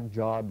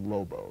slack-jawed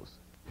Lobos.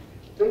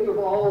 Think of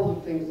all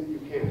the things that you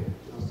can.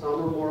 Now,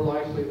 some are more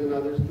likely than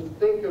others, but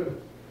think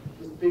of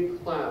this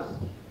big class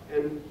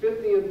and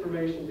fit the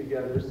information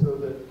together so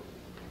that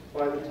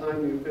by the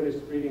time you finish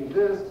reading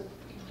this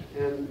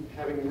and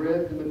having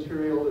read the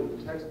material in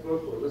the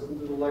textbook or listened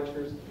to the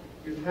lectures,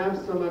 you have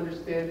some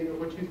understanding of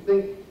what you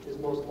think is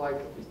most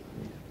likely.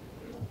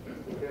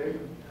 Okay?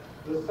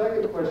 The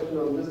second question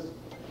on this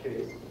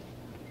case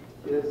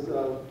is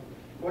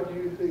what do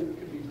you think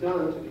could be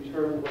done to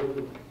determine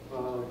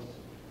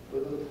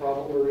whether the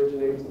problem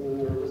originates in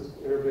the nervous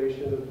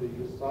innervation of the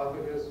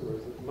esophagus, or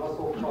is it a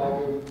muscle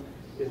problem?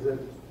 Is it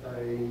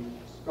a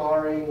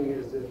scarring?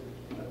 Is it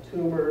a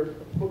tumor?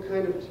 What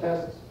kind of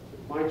tests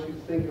might you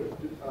think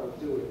of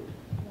doing?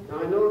 Now,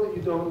 I know that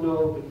you don't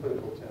know the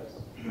clinical tests.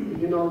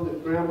 You know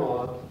that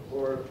Grandma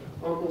or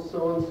Uncle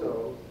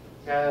so-and-so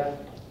had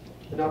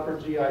an upper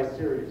GI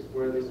series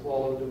where they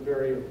swallowed a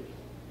variant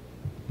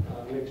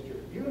mixture.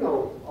 You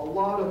know a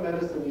lot of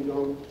medicine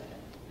you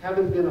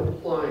haven't been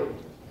applying.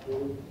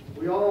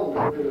 We all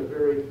live in a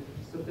very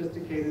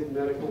sophisticated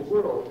medical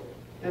world,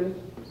 and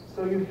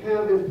so you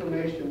have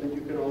information that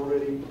you can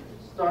already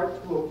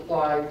start to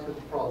apply to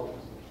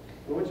problems.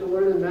 And what you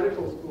learn in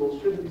medical school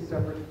shouldn't be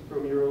separate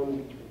from your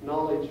own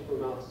knowledge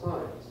from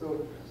outside.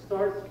 So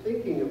start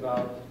thinking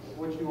about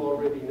what you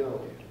already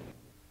know.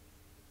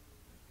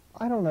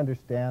 I don't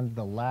understand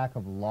the lack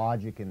of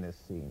logic in this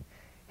scene.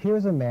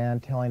 Here's a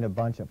man telling a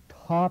bunch of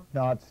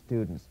top-notch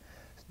students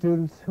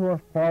who are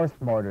far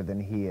smarter than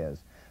he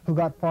is, who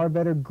got far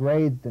better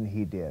grades than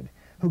he did,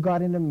 who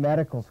got into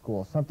medical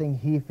school, something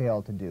he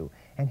failed to do,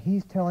 and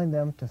he's telling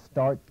them to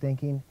start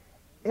thinking.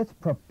 It's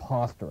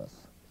preposterous.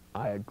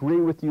 I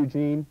agree with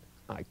Eugene.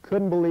 I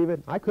couldn't believe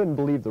it. I couldn't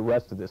believe the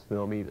rest of this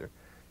film either.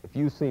 If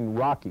you've seen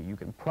Rocky, you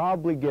can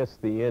probably guess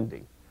the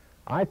ending.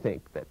 I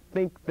think that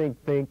Think,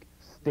 Think, Think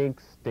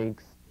stinks,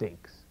 stinks,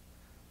 stinks.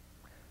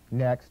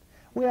 Next,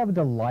 we have a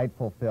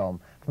delightful film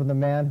from the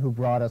man who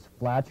brought us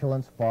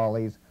Flatulence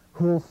Follies,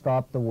 Who'll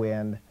Stop the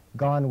Wind,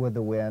 Gone with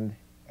the Wind,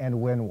 and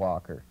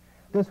Windwalker.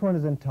 This one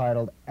is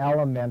entitled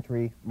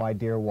Elementary, My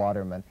Dear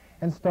Waterman,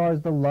 and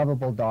stars the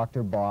lovable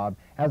Dr. Bob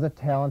as a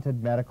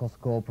talented medical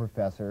school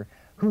professor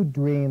who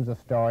dreams of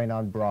starring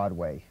on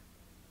Broadway.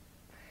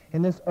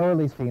 In this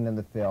early scene in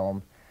the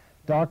film,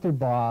 Dr.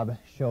 Bob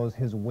shows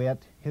his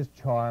wit, his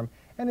charm,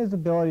 and his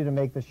ability to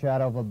make the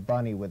shadow of a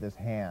bunny with his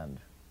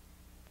hand.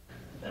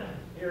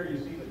 Here you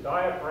see the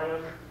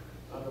diaphragm.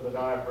 Under the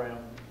diaphragm,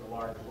 the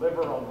large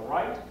liver on the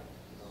right,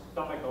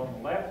 stomach on the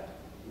left,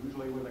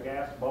 usually with a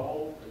gas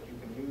bubble that you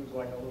can use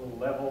like a little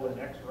level in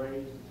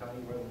x-rays to tell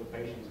you whether the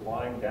patient's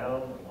lying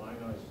down or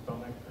lying on his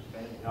stomach or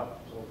standing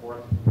up and so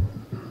forth.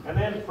 And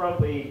then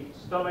from the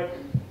stomach,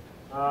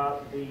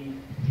 the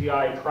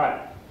GI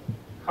tract.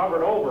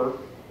 Covered over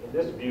in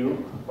this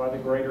view by the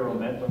greater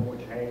omentum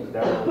which hangs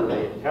down over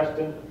the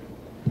intestine.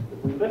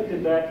 If we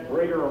lifted that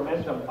greater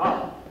omentum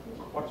up,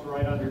 what's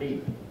right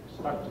underneath?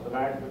 Stuck to the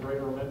back of the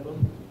greater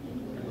omentum?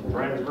 The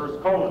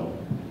transverse colon.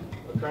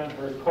 The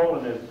transverse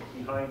colon is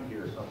behind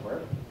here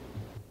somewhere.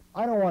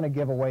 I don't want to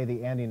give away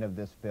the ending of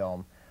this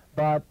film,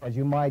 but as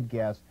you might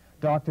guess,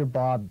 Dr.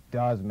 Bob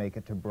does make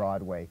it to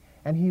Broadway,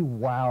 and he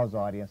wows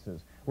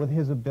audiences with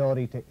his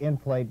ability to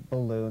inflate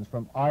balloons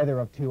from either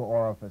of two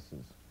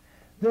orifices.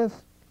 This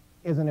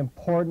is an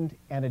important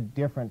and a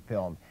different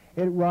film.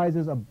 It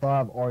rises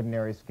above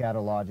ordinary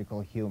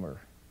scatological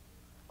humor.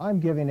 I'm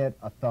giving it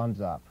a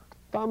thumbs up.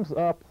 Thumbs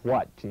up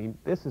what, Gene?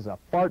 This is a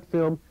fart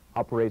film,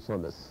 operates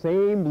on the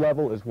same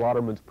level as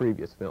Waterman's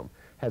previous film,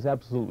 has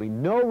absolutely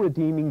no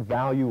redeeming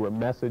value or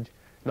message,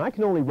 and I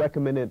can only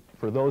recommend it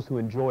for those who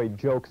enjoy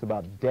jokes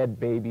about dead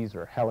babies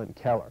or Helen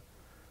Keller.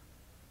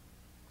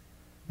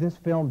 This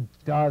film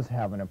does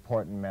have an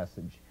important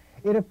message.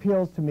 It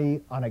appeals to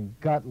me on a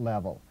gut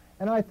level,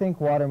 and I think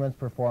Waterman's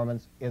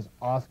performance is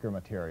Oscar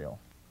material.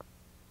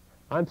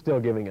 I'm still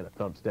giving it a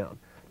thumbs down.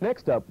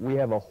 Next up, we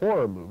have a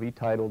horror movie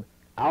titled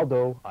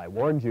Aldo, I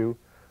Warned You,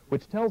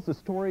 which tells the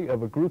story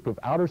of a group of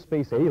outer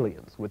space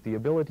aliens with the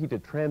ability to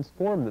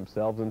transform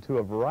themselves into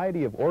a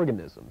variety of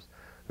organisms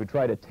who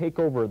try to take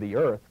over the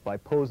Earth by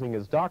posing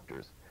as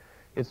doctors.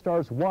 It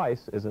stars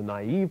Weiss as a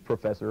naive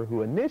professor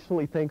who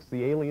initially thinks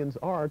the aliens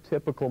are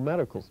typical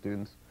medical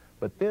students,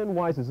 but then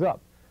wises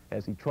up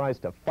as he tries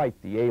to fight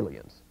the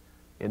aliens.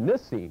 In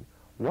this scene,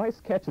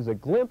 Weiss catches a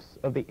glimpse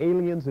of the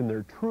aliens in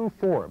their true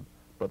form,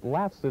 but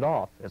laughs it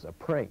off as a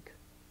prank.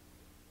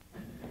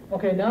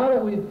 Okay, now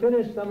that we've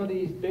finished some of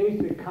these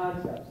basic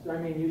concepts, I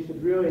mean, you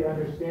should really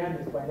understand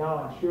this by now,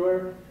 I'm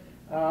sure.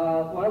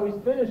 While we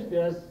finish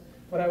this,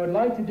 what I would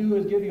like to do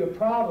is give you a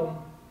problem,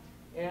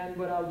 and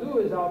what I'll do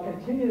is I'll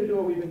continue to do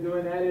what we've been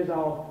doing. That is,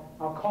 I'll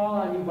call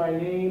on you by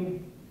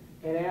name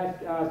and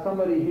ask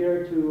somebody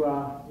here to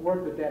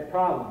work with that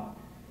problem.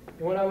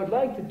 And what I would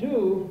like to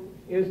do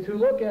is to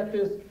look at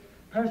this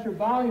pressure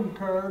volume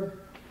curve,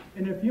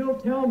 and if you'll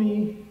tell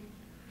me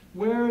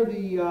where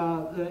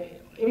the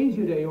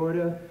aged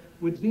aorta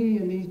would be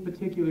in these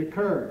particular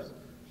curves.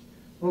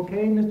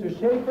 Okay, Mr.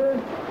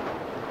 Schaefer?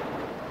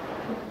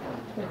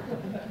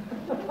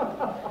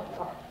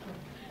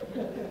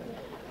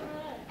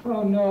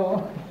 Oh,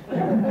 no.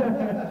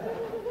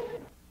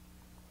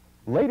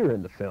 Later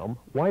in the film,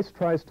 Weiss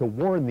tries to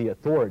warn the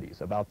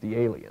authorities about the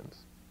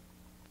aliens.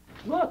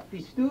 Look,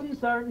 these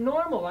students aren't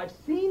normal. I've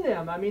seen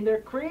them. I mean,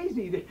 they're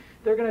crazy.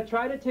 They're going to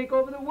try to take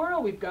over the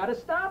world. We've got to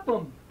stop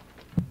them.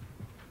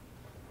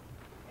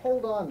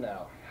 Hold on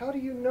now. How do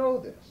you know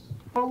this?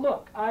 Well,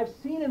 look, I've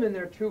seen them in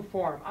their true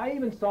form. I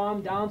even saw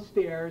them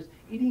downstairs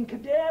eating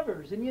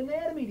cadavers in the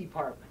anatomy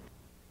department.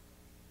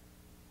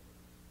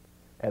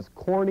 As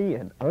corny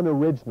and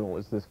unoriginal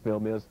as this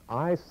film is,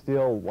 I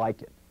still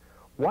like it.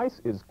 Weiss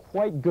is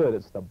quite good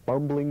as the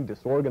bumbling,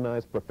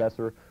 disorganized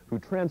professor who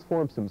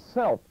transforms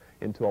himself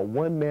into a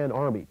one-man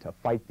army to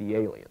fight the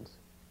aliens.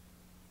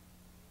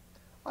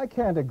 I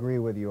can't agree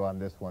with you on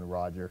this one,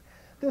 Roger.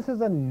 This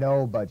is a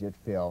no-budget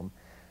film.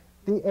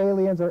 The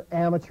aliens are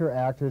amateur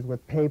actors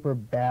with paper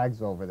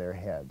bags over their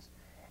heads.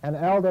 And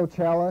Aldo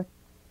Cella,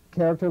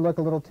 character look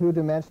a little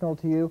two-dimensional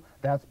to you?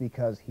 That's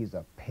because he's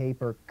a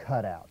paper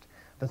cutout.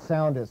 The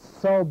sound is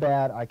so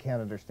bad I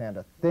can't understand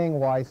a thing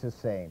Weiss is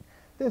saying.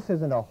 This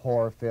isn't a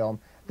horror film.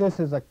 This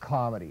is a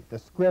comedy. The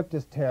script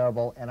is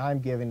terrible, and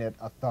I'm giving it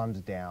a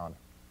thumbs down.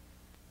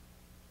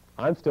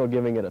 I'm still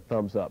giving it a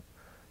thumbs up.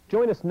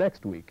 Join us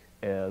next week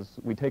as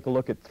we take a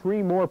look at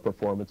 3 more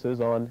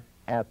performances on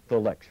At the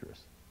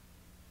Lectures.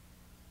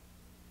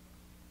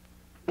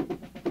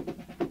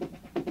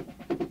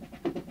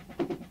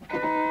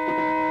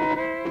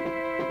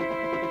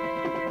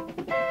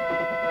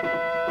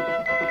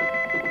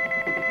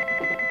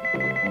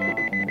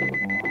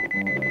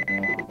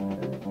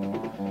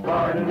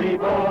 Pardon me,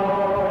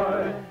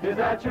 boy, is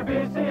that your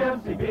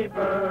BCMC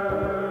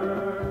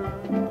beeper?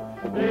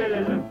 It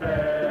isn't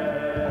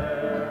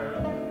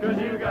fair, 'cause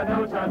you got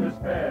no time to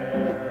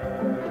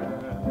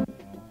spare.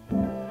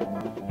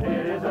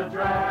 It is a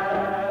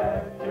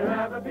drag to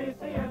have a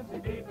BCMC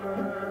beeper.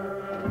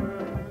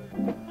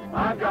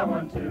 I've got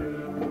one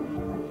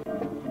too,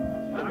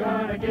 I'm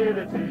gonna give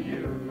it to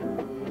you.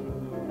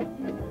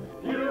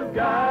 You've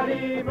got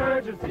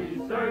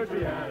emergency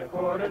surgery at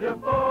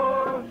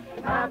 3:45.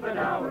 Half an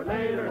hour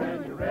later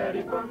and you're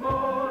ready for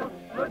more.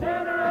 No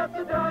dinner at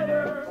the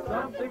diner,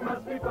 something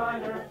must be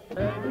finer.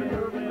 Then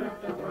you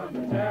lift it from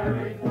the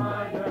cherry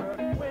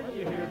recliner. When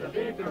you hear the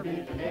beeper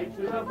beeping 8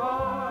 to the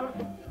bar,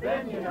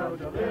 then you know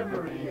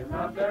delivery is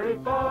not very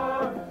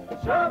far.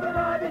 Shove an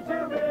Ivy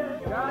tube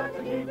in, got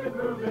to keep it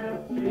moving.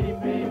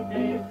 Beep, beep,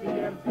 beep,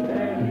 CMC,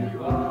 there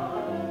you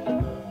are.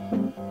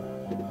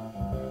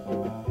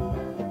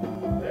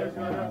 There's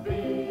gonna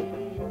be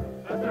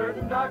a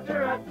certain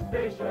doctor at the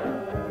station,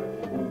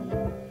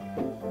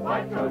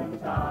 white coat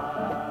and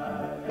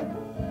tie,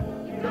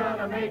 he's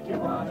gonna make you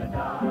wanna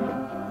die.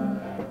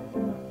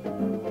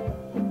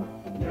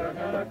 You're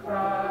gonna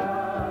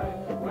cry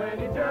when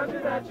he tells you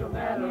that that you'll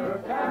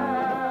never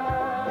have.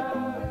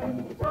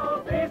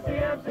 So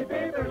BCMC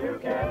beeper, you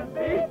can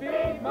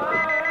beat my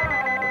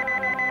ass.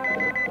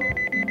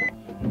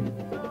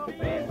 So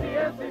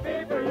BCMC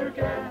beeper, you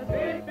can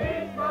beat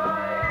my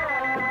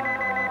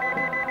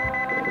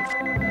ass.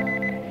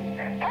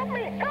 Help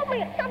me,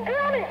 I'm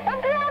drowning,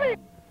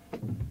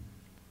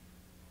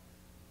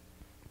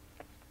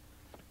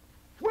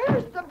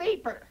 Where's the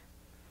beeper?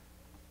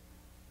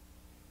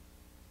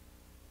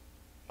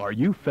 Are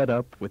you fed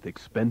up with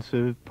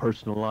expensive,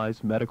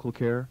 personalized medical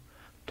care?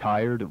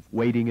 Tired of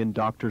waiting in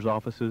doctor's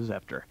offices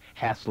after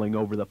hassling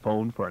over the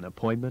phone for an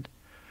appointment?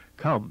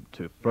 Come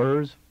to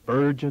FERS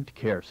Urgent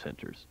Care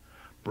Centers.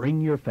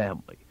 Bring your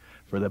family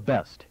for the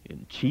best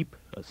in cheap,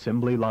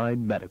 assembly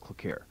line medical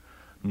care.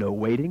 No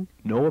waiting,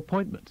 no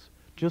appointments.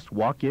 Just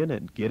walk in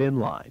and get in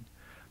line.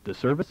 The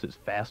service is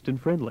fast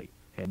and friendly,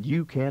 and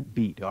you can't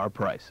beat our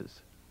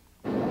prices.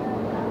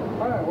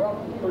 Hi,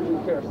 welcome to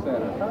Urgent Care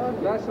Center.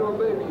 Nice little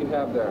baby you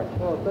have there.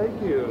 Oh,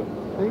 thank you.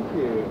 Thank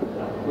you.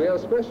 We have a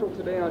special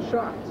today on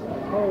shots.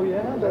 Oh,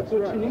 yeah? That's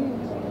what she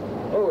needs.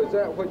 Oh, is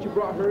that what you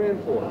brought her in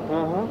for?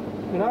 Uh-huh.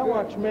 And I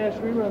watch MASH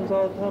reruns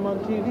all the time on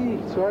TV,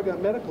 so I got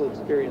medical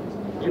experience.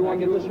 You want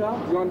to get the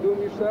shots? You want to do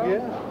them yourself?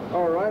 Yeah.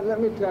 All right, let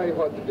me tell you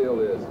what the deal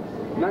is.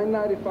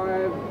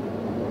 $9.95,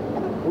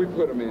 we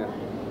put them in.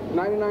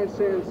 99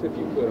 cents if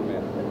you put them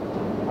in.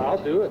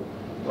 I'll do it.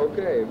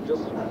 Okay,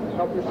 just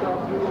help yourself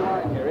through the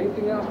line here.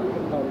 Anything else we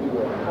can help you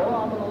with?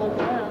 Well, I'm going to look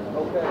around.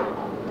 Okay.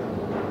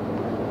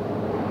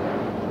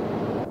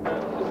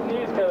 This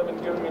knee's kind of been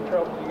giving me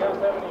trouble. You guys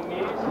have any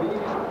knees? Knees?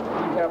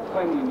 We have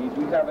plenty of needs.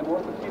 We have an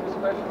orthopedic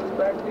specialist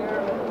back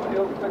there.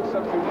 He'll fix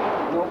up your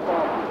knees, no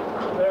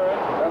problem. Is that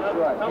right? That's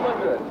right. How much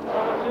good.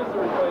 is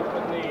the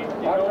replacement knee? Do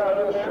you I'm know not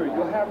about real sure.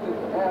 You'll have to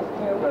ask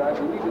him, but I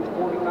believe it's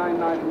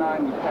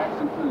 $49.99 with tax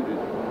included.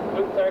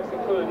 With tax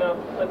included. Now,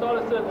 I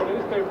thought it said in the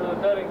newspaper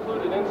that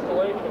included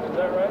installation. Is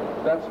that right?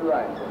 That's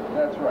right.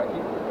 That's right.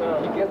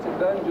 He gets it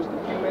done in just a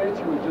few minutes.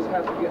 He would just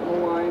have to get in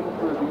the line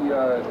for the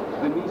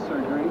knee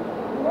surgery,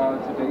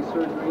 today's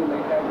surgery, and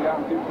they have you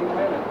out in 15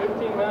 minutes.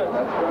 15 minutes?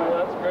 That's right.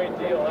 Well, that's a great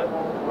deal.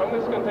 I'm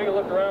just going to take a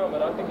look around, but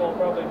I think I'll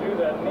probably do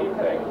that knee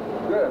thing.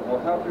 Good.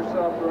 Well, help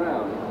yourself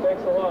around. Thanks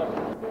a lot.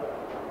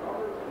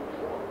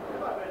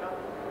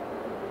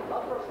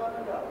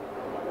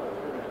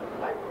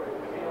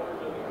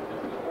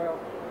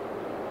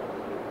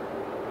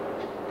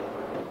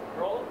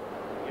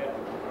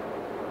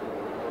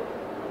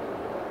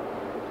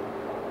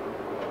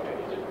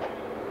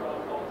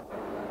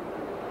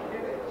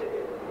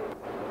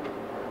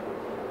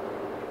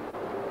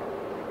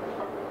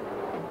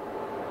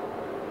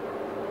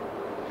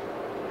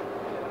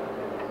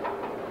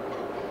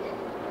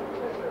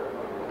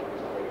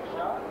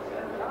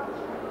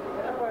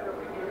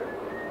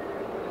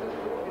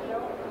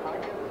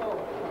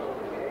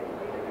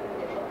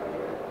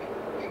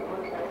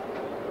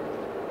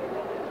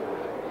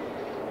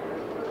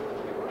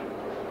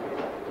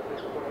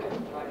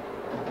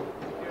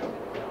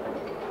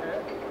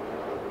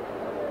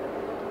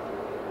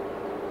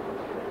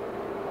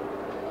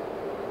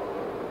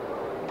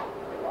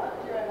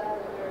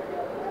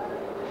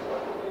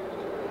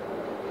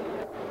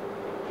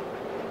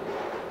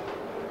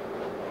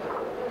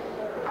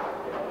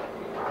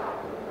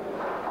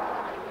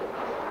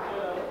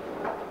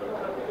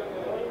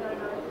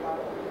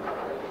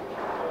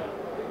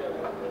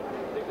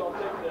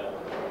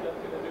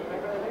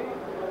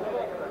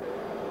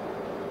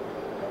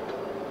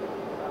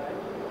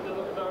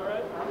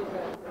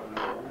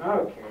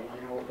 Okay,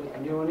 now we'll put the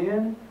new one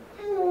in.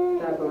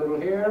 Tap a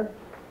little here.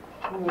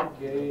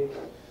 Okay.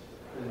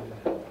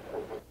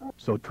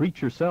 So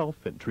treat yourself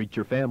and treat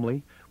your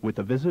family with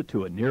a visit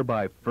to a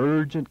nearby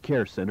Urgent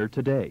Care Center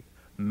today.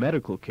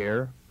 Medical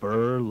care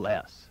for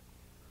less.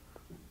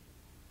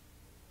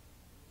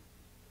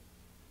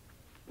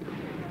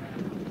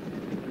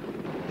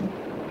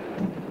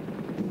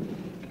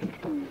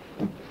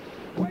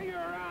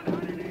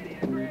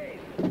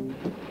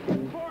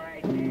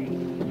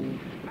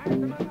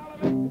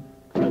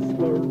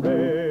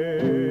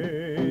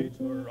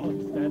 Respirator on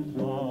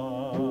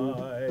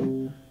standby.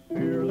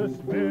 Fearless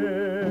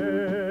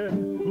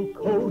men who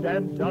code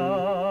and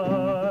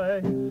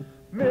die.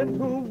 Men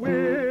who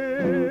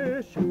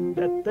wish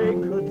that they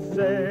could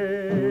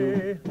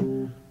say,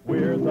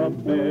 we're the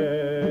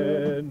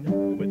men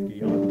with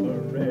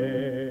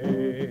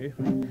Guillain-Barré.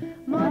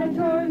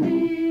 Monitor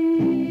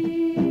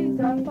leads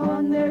up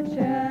on their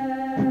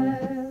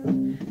chest.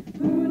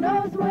 Who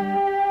knows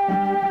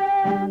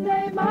when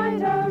they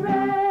might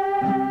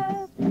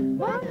arrest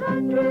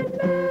 100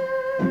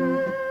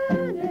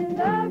 men in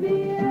the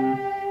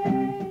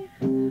VA.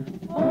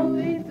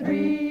 Only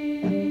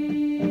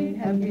 3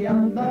 have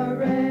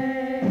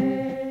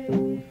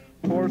Guillain-Barré.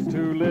 Forced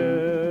to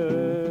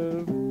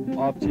live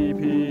off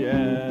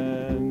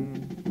TPN.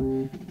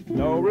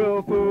 No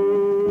real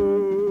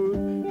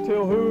food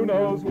till who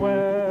knows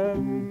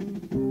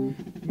when.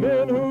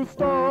 Men who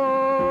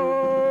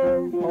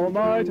starve all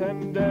night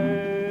and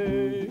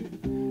day.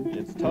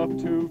 It's tough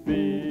to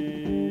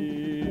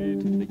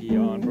feed the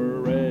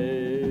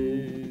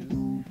Guillain-Barré.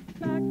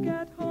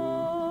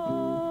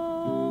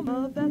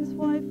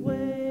 life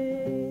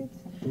waits.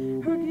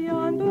 Her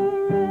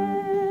Guillain-Barré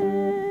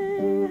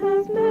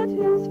has met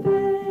his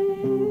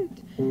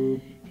fate. He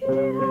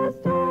has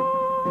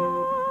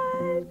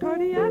died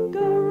cardiac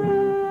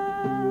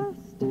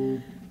arrest,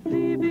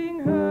 leaving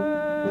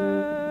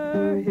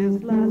her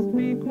his last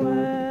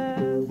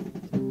bequest.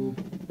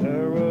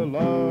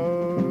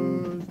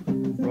 Paralyzed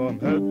from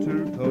head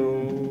to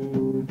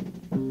toe,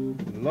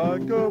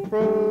 like a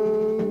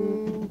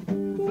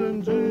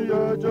frozen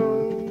G.I.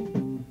 Joe.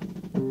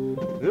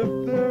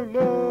 If they're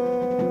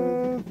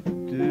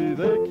lucky,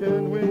 they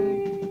can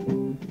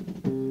wink,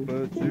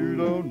 but you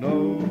don't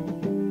know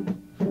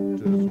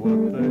just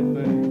what they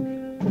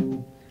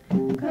think.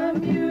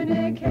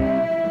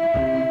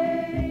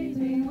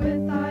 Communicating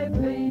with thy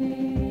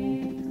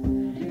blinks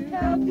to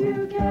help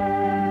you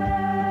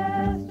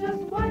guess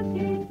just what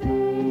he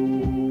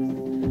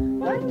thinks.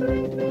 One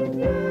blink means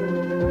yes,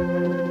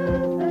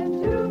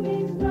 and two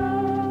means no.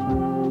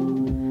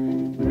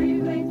 Three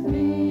blinks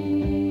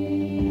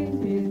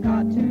means he's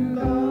got to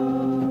go.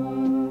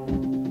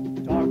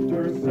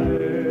 Doctors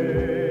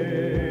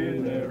say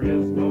there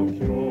is no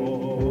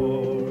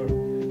cure.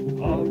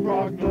 Of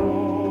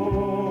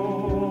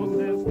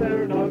prognosis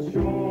they're not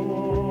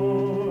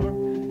sure.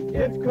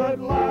 It could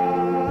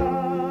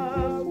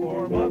last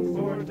for months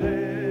or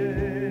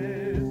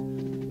days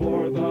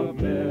for the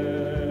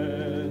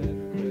men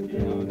with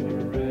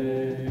Guillain-Barré.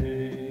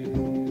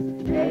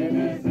 A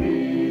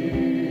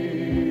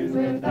disease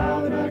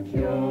without a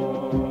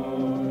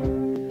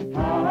cure.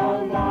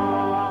 How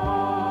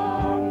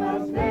long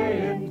must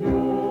they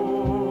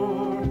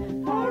endure?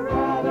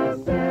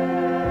 Paralysis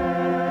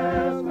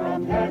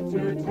from head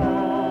to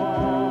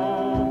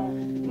toe,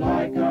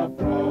 like a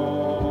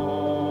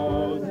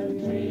frozen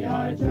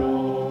G.I. Joe.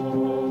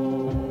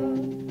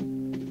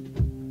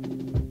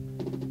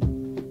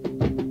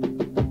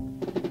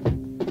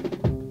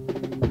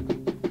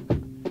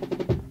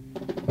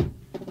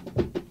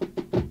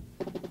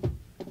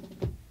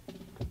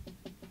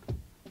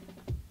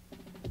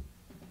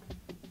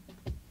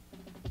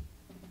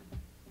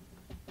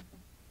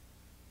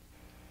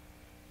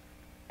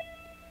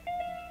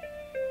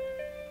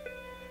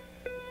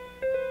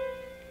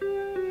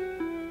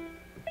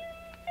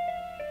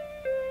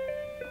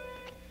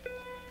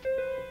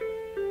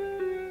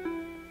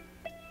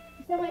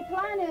 So my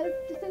plan is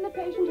to send the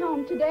patient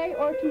home today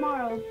or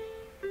tomorrow.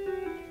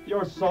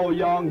 You're so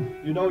young.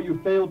 You know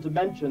you failed to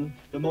mention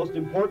the most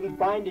important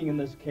finding in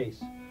this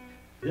case.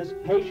 This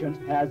patient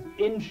has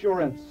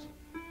insurance.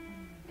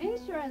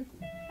 Insurance?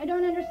 I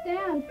don't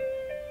understand.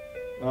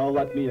 Well,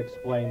 let me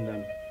explain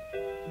then.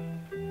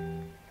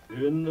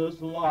 In this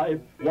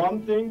life,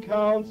 one thing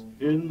counts.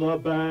 In the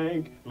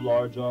bank,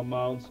 large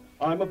amounts.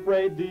 I'm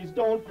afraid these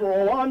don't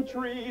grow on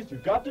trees.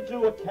 You've got to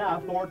do a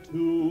calf or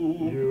two.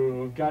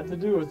 You've got to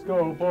do a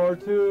scope or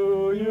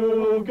two.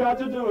 You've got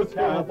to do a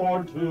calf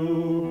or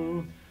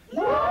two.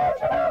 Large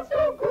amounts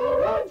don't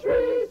grow on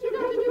trees. You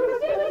got to do a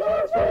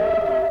sentence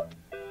or two.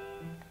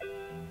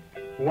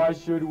 Why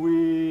should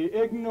we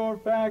ignore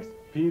facts?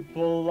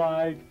 People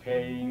like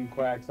paying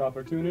quacks.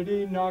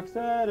 Opportunity knocks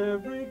at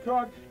every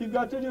crock. You've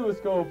got to do a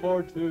scope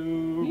or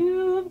two.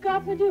 You've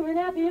got to do an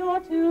epi or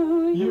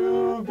two.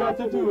 You've got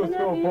to do a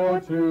scope or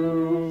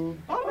two.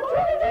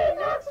 Opportunity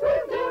knocks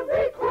with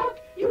every crock.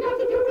 You got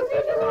to do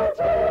procedures or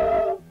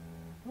two.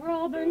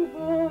 Robin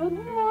Hood,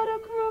 what a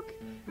crook,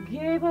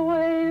 gave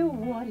away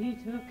what he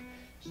took.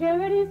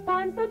 Charity's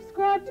fine,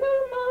 subscribe to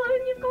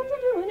mine. You've got to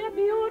do an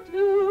epi or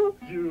two.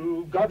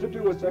 You've got to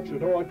do a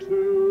section or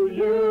two.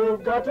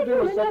 You've got to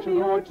do a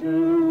section or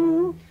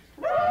two.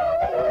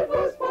 Robin Hood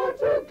was far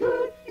too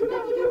good. You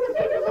got to do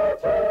procedures or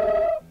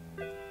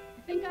two. I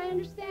think I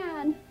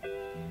understand.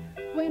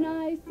 When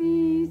I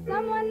see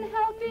someone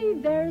healthy,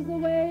 there's a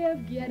way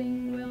of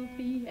getting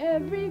wealthy.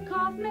 Every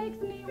cough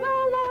makes me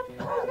well off.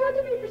 There's got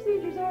to be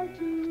procedures or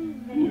two.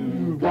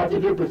 You've got to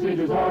do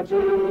procedures or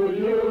two.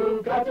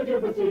 You've got to do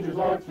procedures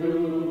or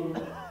two.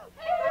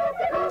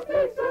 Every cough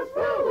makes us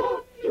well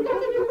off. You got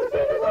to do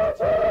procedures or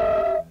two.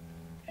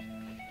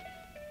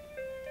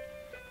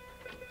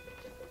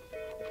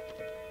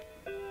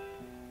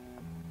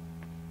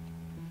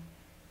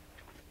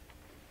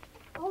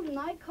 All the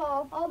night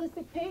call, all the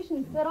sick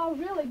patients, that all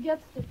really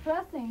gets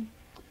depressing.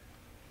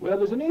 Well,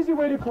 there's an easy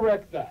way to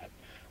correct that.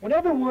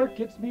 Whenever work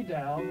gets me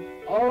down,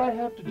 all I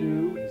have to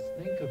do is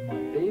think of my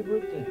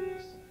favorite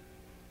things.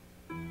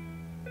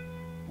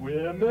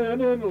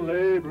 Women in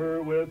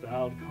labor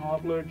without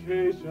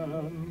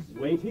complications.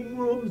 Waiting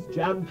rooms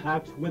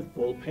jam-packed with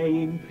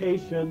full-paying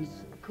patients.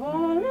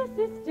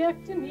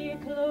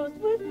 Cholecystectomy closed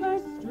with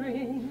purse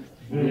strings.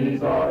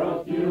 These are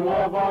a few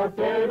of our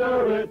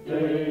favorite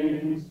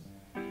things.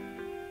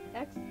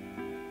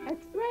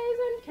 X-rays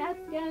and CAT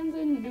scans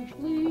and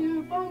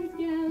nuclear bone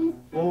scans.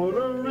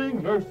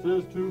 Ordering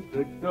nurses to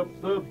pick up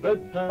the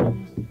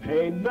bedpans.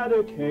 Pain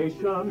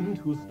medication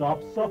to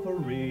stop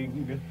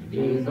suffering.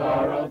 These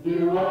are a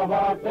few of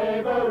our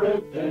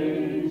favorite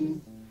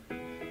things.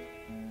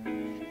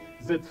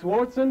 Zits,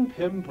 warts, and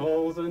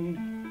pimples, and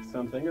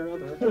something or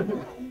other.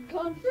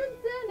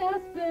 Conference and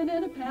aspen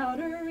and a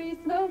powdery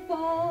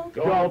snowfall.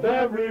 Golf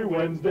every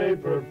Wednesday,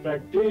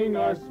 perfecting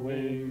our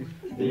swing.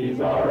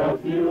 These are a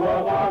few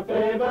of our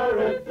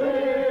favorite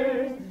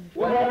things.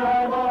 When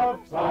I'm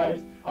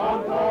uptight,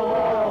 I'll call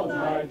all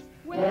night.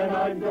 When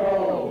I'm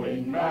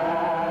going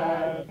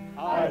mad,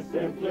 I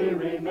simply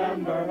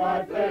remember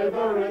my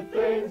favorite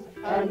things,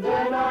 and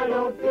then I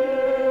don't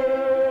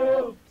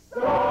feel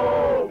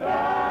so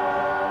bad.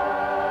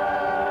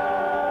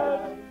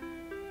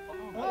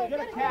 Get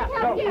a cat.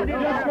 No, we need to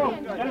smoke.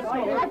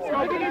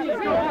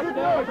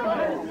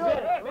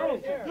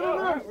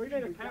 We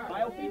need a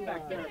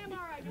biofeedback therapy.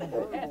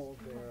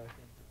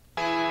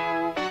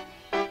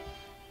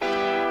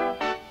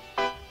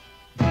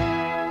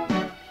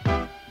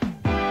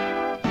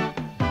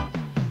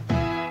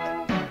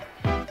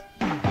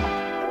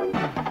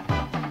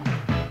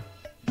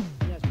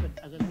 Yes, but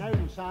as a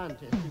known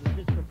scientist, it was a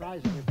bit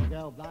surprising if the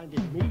girl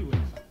blinded me with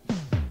something.